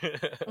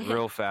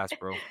real fast,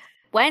 bro.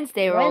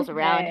 Wednesday rolls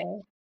around.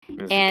 Wednesday.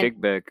 It's And- a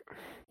kickback.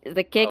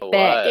 The Oh, kickback.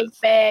 what?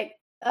 Kickback.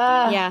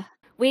 Yeah.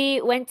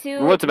 We went to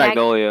We went to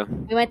Magnolia.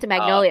 We went to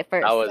Magnolia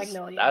first. That was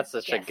Magnolia, that's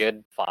such yes. a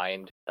good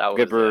find. That was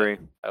Good brewery.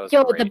 That was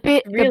Yo, great.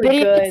 Really the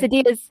birria good.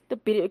 quesadillas. The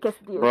birria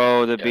quesadillas.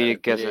 Bro, the Yeah, beat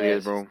yes,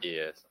 quesadillas, bro.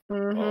 Yes.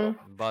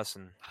 Mm-hmm.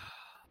 Bussin'.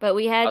 But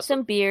we had Awesome.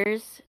 some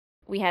beers.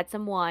 We had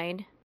some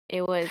wine.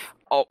 It was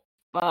Oh.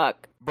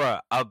 fuck.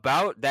 Bruh,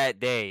 about that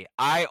day,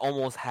 I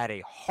almost had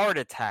a heart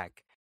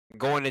attack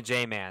going to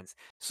J-Man's.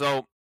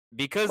 So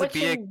because the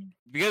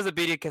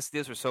birria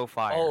quesadillas were so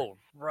fire, Oh,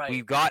 right.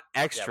 we got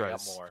Yeah, we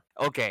extras. got more.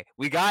 Okay,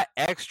 we got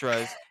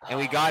extras, and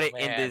we got Oh, it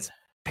in this man.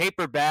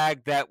 paper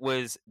bag that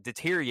was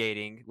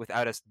deteriorating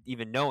without us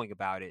even knowing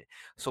about it.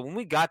 So when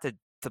we got to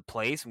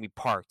place and we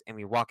parked and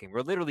we were walking,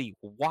 we're literally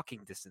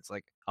walking distance,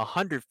 like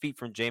 100 feet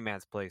from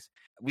J-Man's place.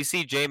 We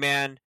see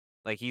J-Man,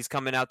 like he's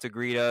coming out to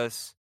greet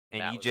us, and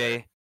Matt was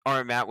EJ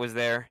or Matt was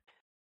there.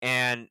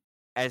 And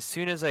as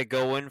soon as I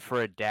go in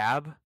for a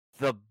dab,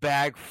 the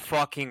bag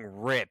fucking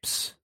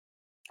rips.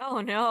 Oh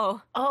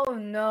no. Oh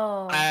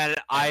no. And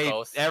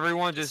both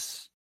everyone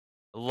just,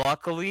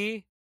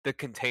 luckily, the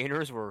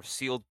containers were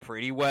sealed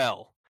pretty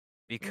well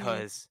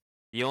because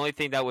the only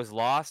thing that was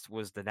lost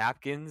was the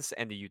napkins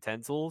and the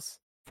utensils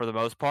for the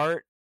most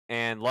part.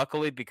 And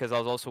luckily, because I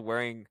was also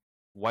wearing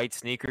white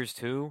sneakers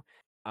too,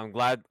 I'm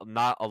glad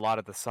not a lot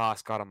of the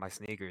sauce got on my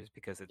sneakers,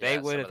 because if they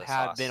Yeah, would some have of the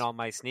had been sauce. on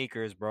my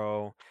sneakers,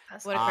 bro,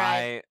 Would've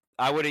cried.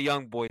 I would have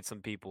young boyed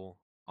some people.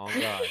 Oh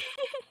God.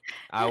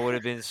 I would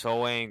have been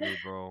so angry,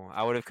 bro.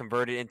 I would have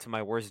converted into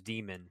my worst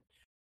demon.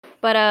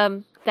 But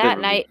that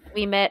Literally. night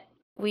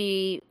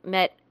we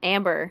met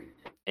Amber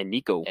And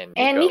Nico. And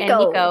and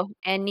Nico.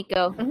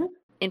 Nico Mhm.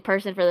 in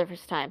person for the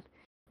first time.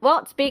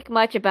 Won't speak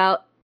much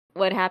about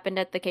what happened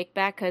at the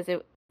kickback because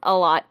a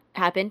lot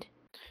happened,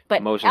 but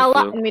Emotions a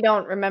lot, flew. And we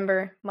don't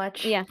remember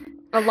much. yeah,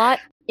 a lot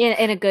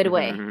in a good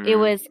way. It Mhm.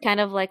 was kind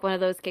of like one of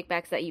those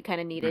kickbacks that you kind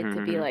of needed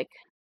to be Mhm. like,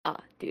 oh,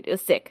 dude, it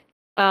was sick.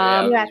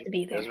 Yeah, You it have was- to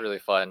be It was there. really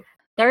fun.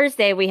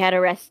 Thursday we had a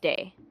rest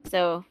day,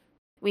 so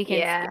we can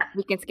Yeah.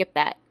 we can skip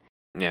that.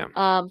 Yeah.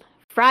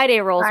 Friday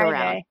rolls around,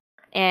 Friday.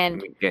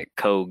 and We get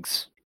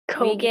Kogs.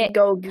 we get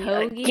Kogi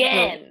Kogi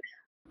again.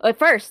 at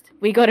first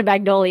we go to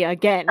Magnolia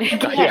again.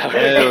 Yeah,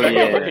 Hell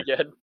yeah.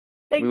 Again.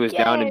 We was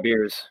down in Again.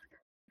 beers.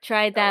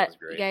 Tried That that. was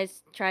You great.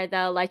 guys tried the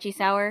lychee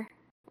sour,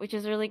 which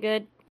is really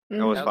good.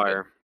 That was Mhm. Sounds good.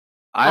 fire.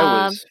 I Um,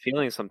 was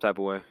feeling some type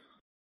of way.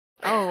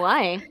 Oh,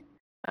 why?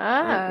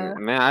 Ah.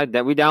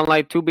 Man, we down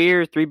like 2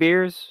 beers, 3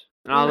 beers.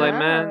 And I was like,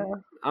 man, Ah.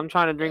 I'm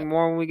trying to drink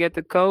more when we get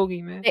to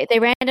Kogi, man. They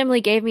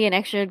randomly gave me an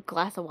extra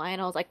glass of wine.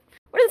 I was like,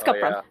 where did this Oh, come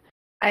yeah. from?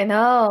 I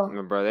know.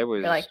 Man, bro, that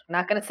was. You're like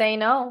not gonna say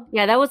no.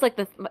 Yeah, that was like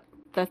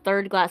the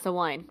third glass of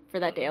wine for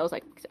that day. I was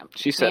like,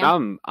 She said,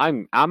 "Ma'am,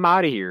 I'm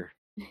out of here.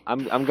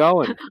 I'm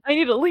going. I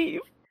need to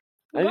leave."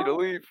 I need to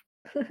leave.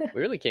 We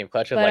really came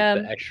clutch with But,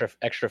 like the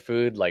extra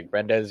food. Like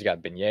Brenda's got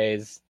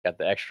beignets, got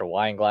the extra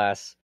wine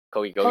glass.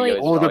 Kogi Oh, is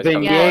Oh, the always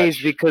coming beignets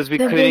clutch. because we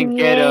The couldn't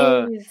get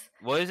beignets.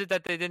 What is it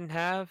that they didn't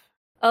have?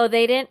 Oh,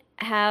 they didn't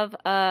have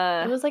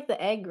It was like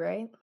the egg,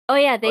 right? Oh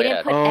yeah, they Oh, didn't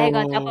yeah. put egg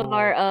on top of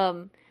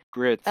our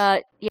grits.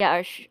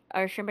 yeah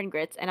our shrimp and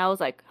grits, and I was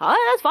like,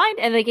 oh, that's fine.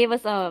 And they gave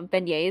us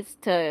beignets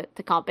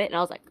to comp it, and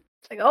I was like,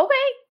 It's like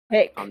okay.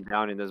 pick I'm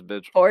down in this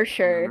bitch. for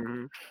sure.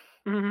 Mhm.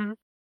 Mhm.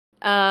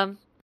 Um,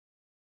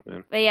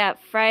 Yeah. but yeah,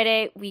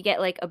 Friday we get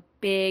like a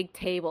big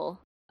table.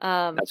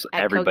 That's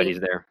at everybody's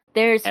Kogi. there.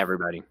 There's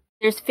Everybody.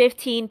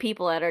 15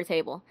 people at our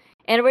table.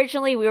 And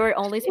originally we were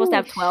only supposed to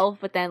have Sheesh. 12,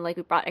 but then like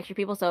we brought extra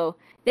people, so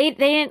they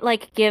didn't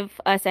like give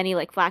us any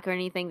like flack or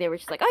anything. They were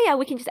just like, "Oh yeah,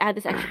 we can just add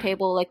this extra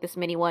table, like this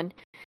mini one."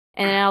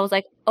 And then I was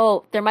like,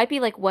 "Oh, there might be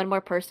like one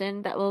more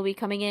person that will be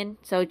coming in,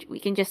 so we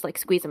can just like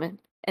squeeze them in."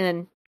 And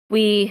then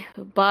we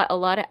bought a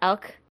lot of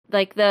elk.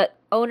 Like the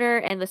owner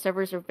and the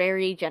servers were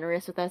very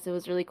generous with us. It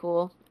was really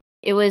cool.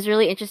 It was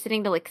really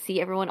interesting to like see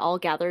everyone all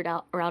gathered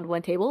out around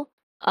one table.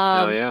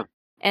 Oh yeah.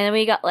 And then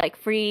we got like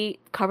free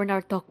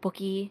carbonara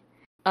tteokbokki.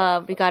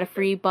 We got a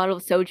free bottle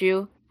of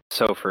soju.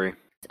 So free.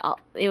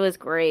 It was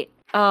great.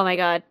 Oh my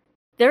god.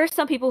 There were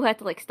some people who had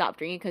to like stop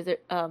drinking because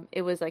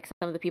it was like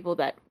some of the people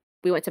that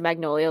we went to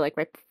Magnolia like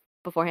right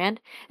beforehand,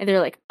 and they're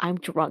like, "I'm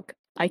drunk.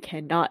 I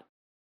cannot."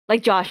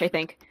 Like Josh, I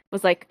think,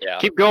 was like, Yeah.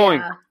 Keep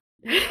going.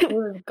 Yeah, it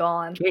was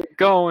gone. Keep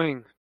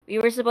going. we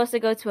were supposed to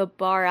go to a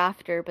bar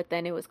after, but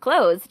then it was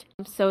closed.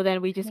 So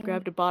then we just Mhm.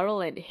 grabbed a bottle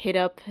and hit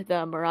up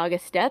the Moraga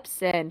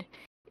steps, and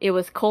it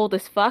was cold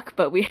as fuck,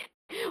 but we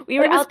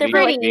were It was out there We,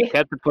 for like pretty. we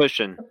kept it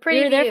pushing. Pretty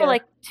we were there view. for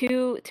like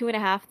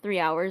 2.5, 3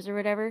 hours or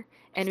whatever,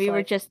 and Just we were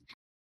like just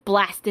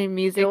blasting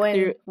music doing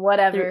through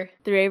whatever.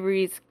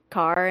 Avery's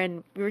car,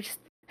 and we were just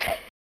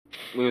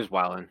We was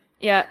wilding.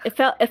 yeah. It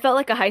felt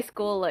like a high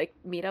school like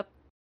meetup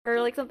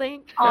or like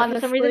something. For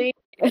some reason.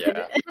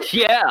 Honestly, Yeah.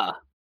 Yeah.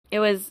 It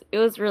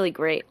was really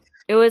great.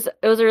 It was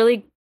a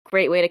really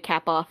great way to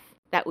cap off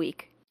that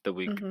week. The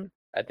week. Mhm.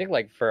 I think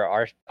like for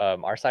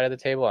our side of the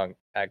table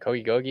at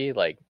Kogi Gogi,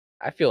 like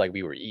I feel like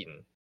we were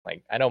eating.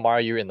 Like I know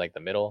Mario, you were in like the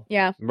middle.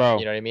 Yeah. Bro,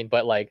 You know what I mean?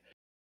 But like,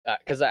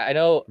 because I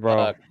know,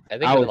 Bro, I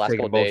think I in the was last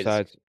taking couple both days,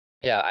 sides.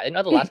 yeah, I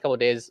know the last couple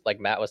days, like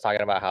Matt was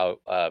talking about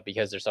how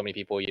because there's so many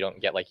people, you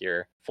don't get like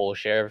your full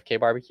share of K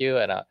barbecue,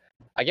 and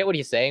I get what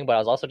he's saying, but I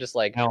was also just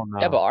like, Hell no.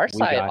 yeah, but our we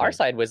got our it.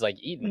 side was like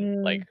eating,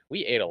 Mm. like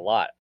we ate a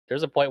lot.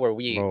 There's a point where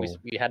we Bro.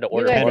 had to You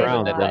order guys more, ate a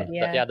and then lot,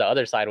 yeah. the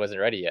other side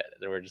wasn't ready yet.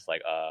 They were just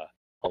like,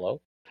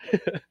 hello,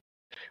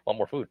 want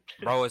more food?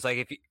 Bro, it's like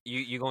if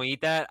you gonna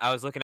eat that? I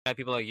was looking at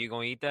people like, you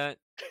gonna eat that?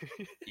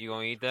 You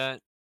gonna eat that?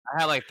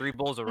 I had like 3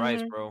 bowls of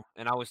rice, Mhm. bro,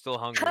 and I was still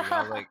hungry.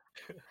 I was like,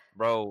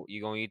 bro,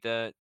 you gonna eat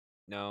that?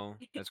 No,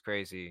 that's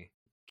crazy.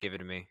 Give it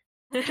to me.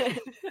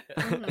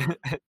 Mhm.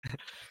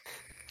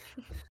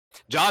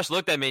 Josh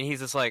looked at me and he's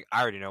just like,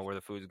 I already know where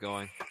the food's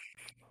going.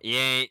 You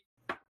ain't.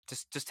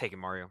 Just take it,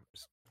 Mario.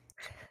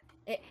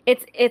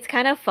 It's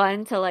kind of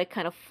fun to like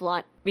kind of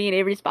flaunt me and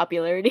Avery's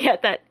popularity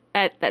at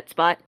that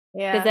spot,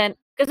 Yeah.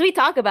 because we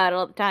talk about it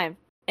all the time,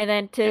 and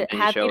then to And then you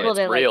have show it. people It's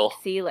to real. like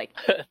see like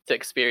To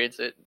experience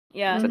it.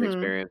 yeah. It's an Mhm.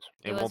 experience.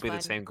 It It won't was be the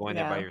fun. same going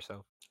there by Yeah.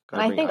 yourself. And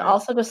Gotta I bring think ice.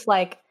 also just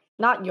like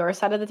not your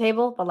side of the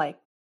table, but like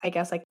I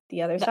guess like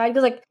the other No. side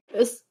because like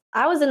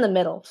I was in the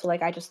middle, so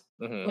like I just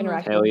Mhm.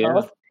 interacted Hell with yeah.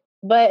 both.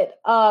 But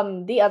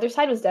the other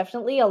side was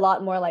definitely a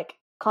lot more like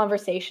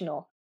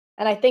conversational.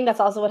 And I think that's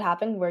also what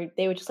happened where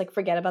they would just like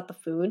forget about the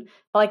food.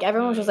 But like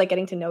everyone was just like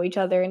getting to know each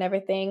other and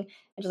everything and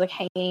just like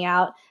hanging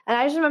out. And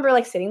I just remember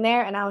like sitting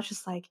there and I was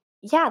just like,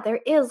 yeah, there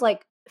is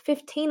like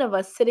 15 of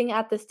us sitting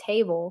at this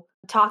table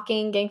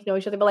talking, getting to know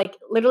each other, but like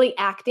literally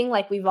acting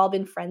like we've all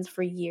been friends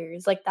for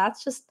years. Like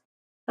that's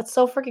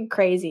so freaking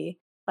crazy.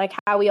 Like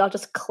how we all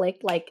just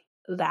clicked like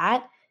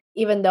that,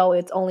 even though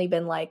it's only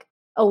been like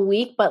a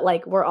week, but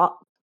like we're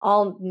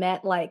all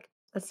met like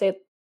let's say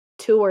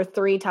 2 or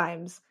 3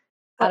 times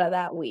out of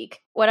that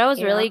week. What I was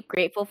You know? really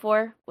grateful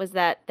for was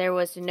that there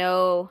was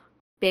no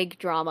big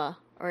drama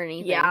or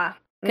anything. Yeah.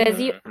 because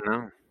Mhm.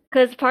 No.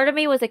 because part of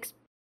me was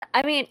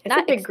I mean, It's a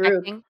not big group.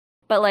 expecting,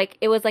 but like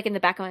it was like in the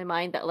back of my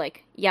mind that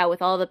like yeah,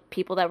 with all the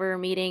people that we were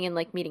meeting and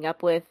like meeting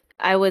up with,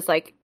 I was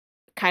like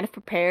kind of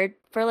prepared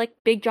for like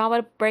big drama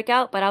to break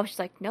out, but I was just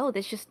like, no,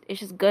 it's just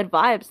good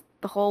vibes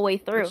the whole way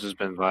through. This has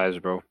been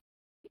vibes, bro.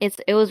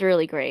 It was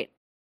really great.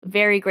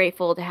 Very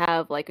grateful to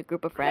have like a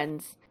group of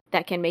friends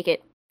that can make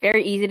it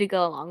very easy to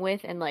go along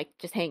with and like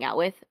just hang out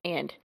with.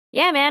 And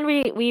yeah, man,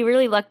 we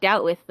really lucked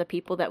out with the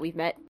people that we've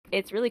met.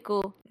 It's really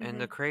cool. And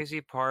the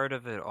crazy part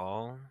of it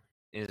all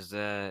is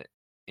that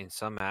in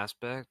some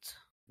aspect,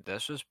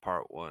 that's just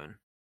part one.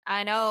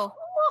 I know.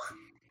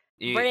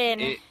 You- Bryn.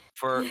 it-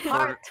 for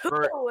Part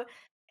two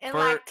in for-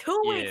 like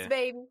 2 weeks, yeah.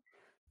 baby.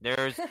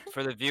 There's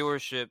for the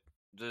viewership,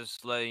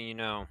 just letting you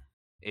know,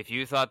 if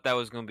you thought that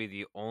was gonna be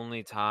the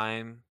only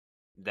time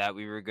that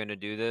we were gonna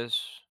do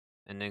this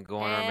and then go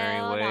on our merry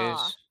Hell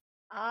ways,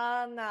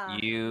 nah. Nah.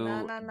 you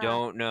Nah.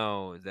 don't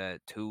know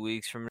that 2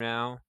 weeks from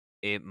now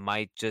it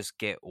might just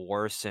get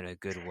worse in a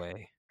good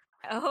way.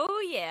 Oh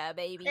yeah,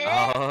 baby.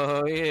 Eh. Oh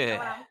That's what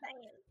yeah. I'm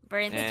saying.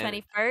 Bryn's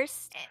And-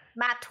 21st.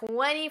 My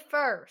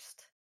 21st.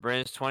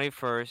 Brand's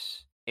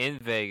 21st in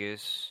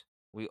Vegas.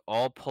 We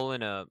all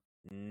pulling up,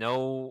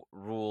 no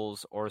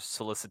rules or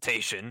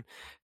solicitation,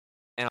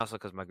 and also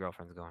because my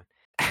girlfriend's going.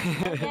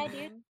 Yeah,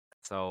 dude.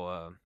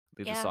 So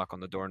leave the Yeah. sock on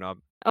the doorknob.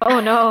 Oh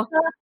no.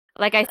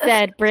 Like I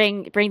said,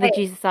 bring the Hey.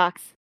 Jesus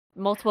socks.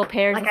 Multiple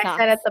pairs Like of I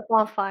said at socks. the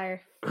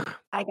bonfire,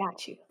 I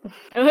got you.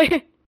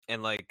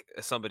 And like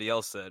somebody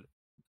else said,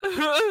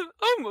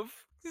 I'm a.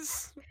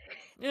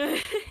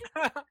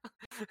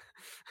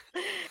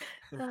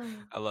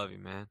 I love you,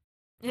 man.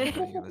 I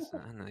know you're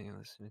listening. I know you're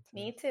listening to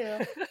Me too.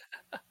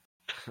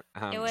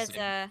 I'm It was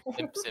just-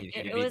 Simp, simp, you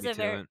it beat was me a to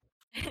very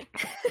it.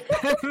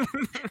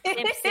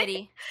 Simp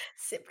City.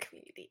 Sip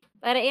community.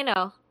 But you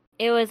know,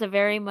 it was a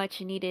very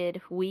much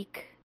needed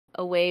week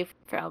away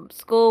from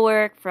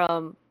schoolwork,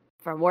 from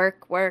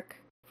work,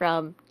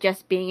 from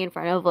just being in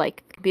front of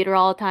like the computer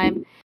all the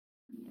time.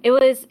 It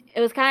was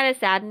kind of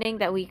saddening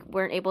that we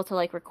weren't able to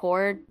like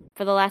record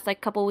for the last like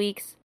couple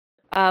weeks.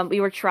 We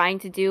were trying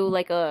to do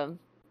like a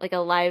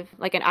live,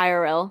 like an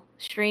IRL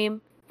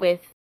stream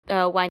with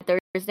Wine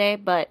Thursday,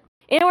 but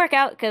it didn't work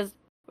out because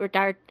we're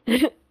tired.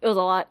 It was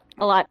a lot.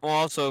 Well,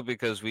 also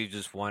because we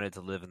just wanted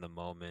to live in the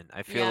moment.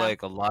 I feel Yeah.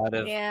 like a lot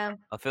of Yeah.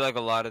 I feel like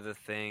a lot of the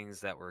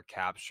things that were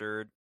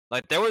captured,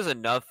 like there was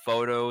enough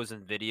photos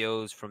and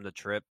videos from the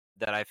trip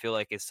that I feel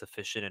like is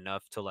sufficient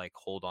enough to like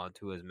hold on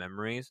to as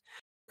memories.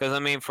 Because I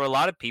mean, for a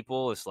lot of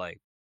people, it's like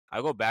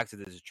I go back to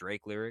this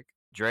Drake lyric.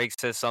 Drake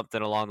says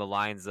something along the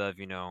lines of,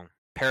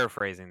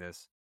 paraphrasing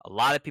this. A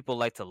lot of people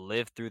like to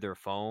live through their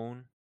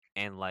phone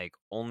and like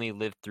only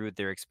live through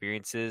their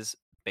experiences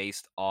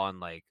based on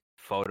like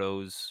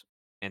photos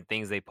and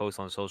things they post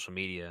on social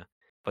media.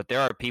 But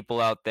there are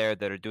people out there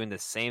that are doing the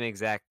same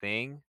exact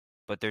thing,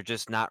 but they're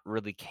just not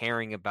really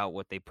caring about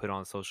what they put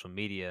on social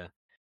media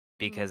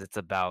because it's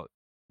about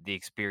the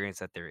experience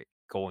that they're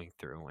going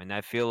through. And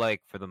I feel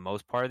like for the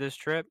most part of this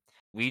trip,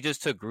 we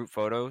just took group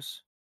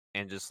photos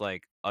and just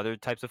like other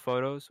types of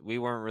photos. We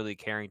weren't really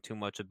caring too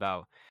much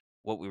about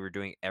what we were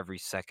doing every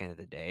second of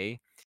the day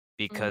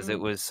because it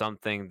was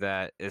something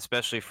that,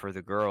 especially for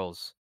the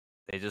girls,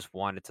 they just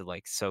wanted to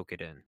like soak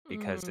it in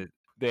because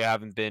they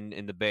haven't been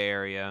in the Bay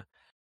Area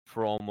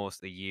for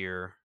almost a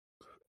year,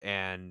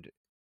 and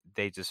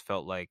they just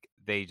felt like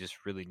they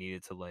just really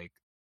needed to like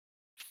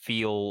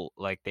feel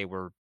like they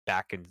were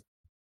back in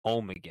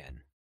home again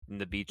in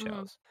the beach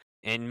house,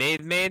 and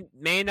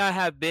may not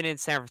have been in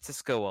San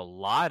Francisco a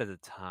lot of the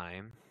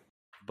time,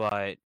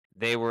 but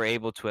they were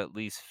able to at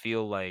least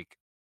feel like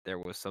there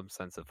was some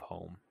sense of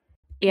home.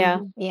 Yeah.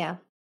 Yeah.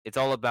 It's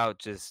all about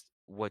just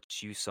what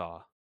you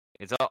saw.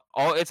 It's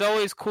it's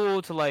always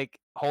cool to like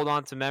hold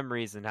on to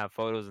memories and have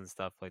photos and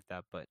stuff like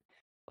that, but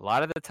a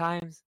lot of the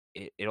times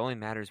it only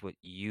matters what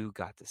you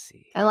got to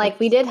see. And like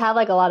we did have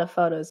like a lot of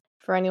photos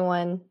for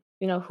anyone,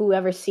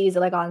 whoever sees it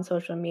like on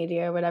social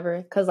media or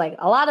whatever. Because like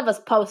a lot of us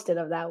posted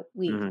of that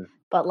week,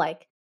 but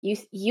like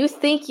you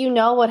think you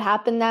know what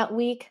happened that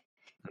week,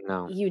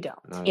 No. you don't.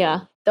 not Yeah.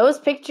 even. Those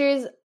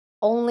pictures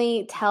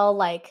only tell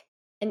like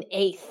an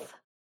eighth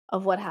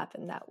of what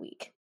happened that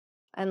week,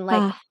 and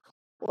like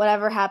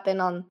whatever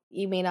happened on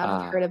you may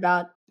not have heard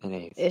about. An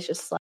eighth. It's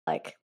just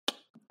like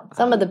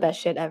some of the best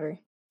shit ever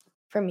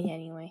for me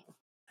anyway.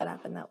 That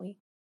happened that week,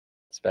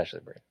 Especially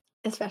Brie.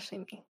 especially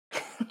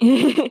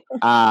me.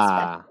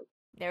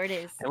 There it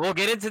is. And we'll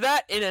get into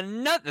that in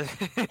another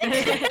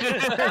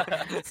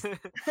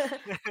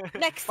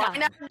Next Why time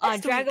not on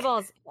next Dragon week?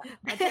 Balls.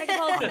 On Dragon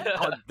Ball Z.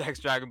 on next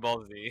Dragon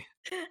Ball Z.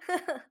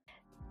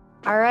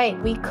 All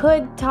right, we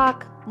could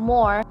talk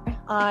more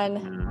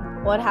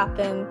on what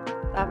happened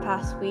that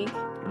past week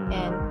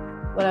and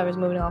whatever's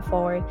moving on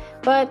forward,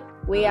 but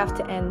we have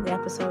to end the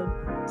episode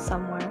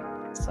somewhere.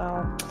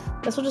 So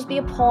this will just be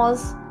a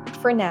pause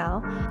for now,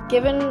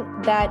 given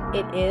that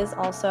it is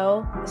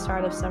also the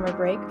start of summer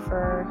break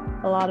for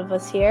a lot of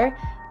us here.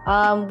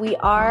 We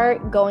are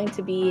going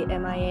to be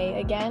MIA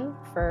again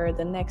for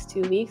the next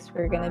 2 weeks.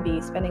 We're going to be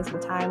spending some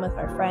time with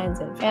our friends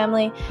and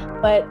family,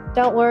 but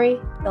don't worry,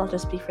 they'll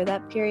just be for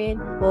that period.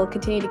 We'll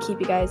continue to keep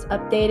you guys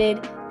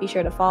updated. Be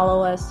sure to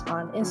follow us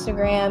on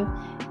Instagram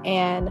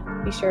and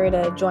be sure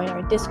to join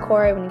our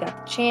Discord when you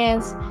got the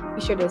chance.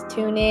 Be sure to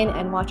tune in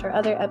and watch our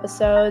other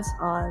episodes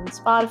on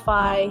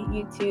Spotify,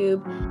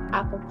 YouTube,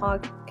 Apple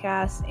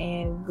Podcasts,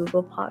 and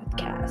Google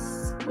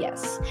Podcasts.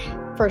 Yes.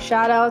 For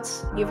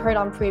shoutouts, you've heard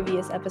on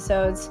previous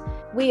episodes,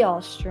 we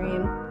all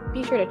stream.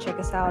 Be sure to check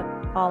us out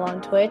all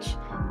on Twitch.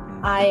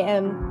 I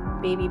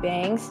am Baby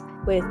Bangs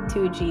with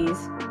 2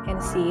 G's and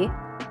a C.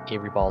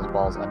 Avery Balls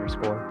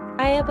 _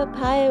 I am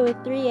Papaya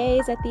with 3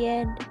 A's at the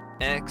end.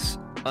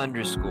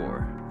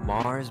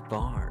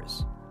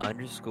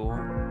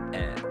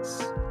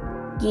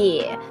 X_Mars_Bars_X.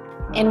 Yeah.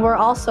 And we're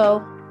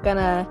also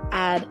gonna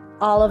add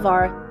all of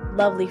our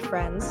lovely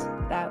friends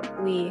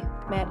that we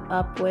met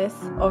up with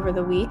over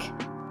the week.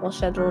 We'll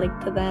shed the link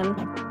to them.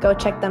 Go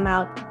check them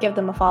out. Give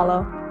them a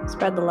follow.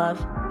 Spread the love.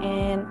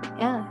 And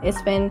yeah,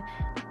 it's been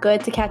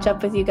good to catch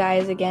up with you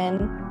guys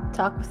again.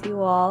 Talk with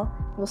you all.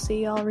 We'll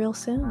see you all real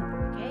soon.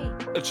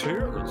 Okay.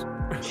 Cheers.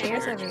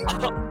 Cheers,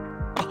 everyone.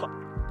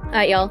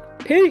 Alright, y'all.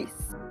 Peace.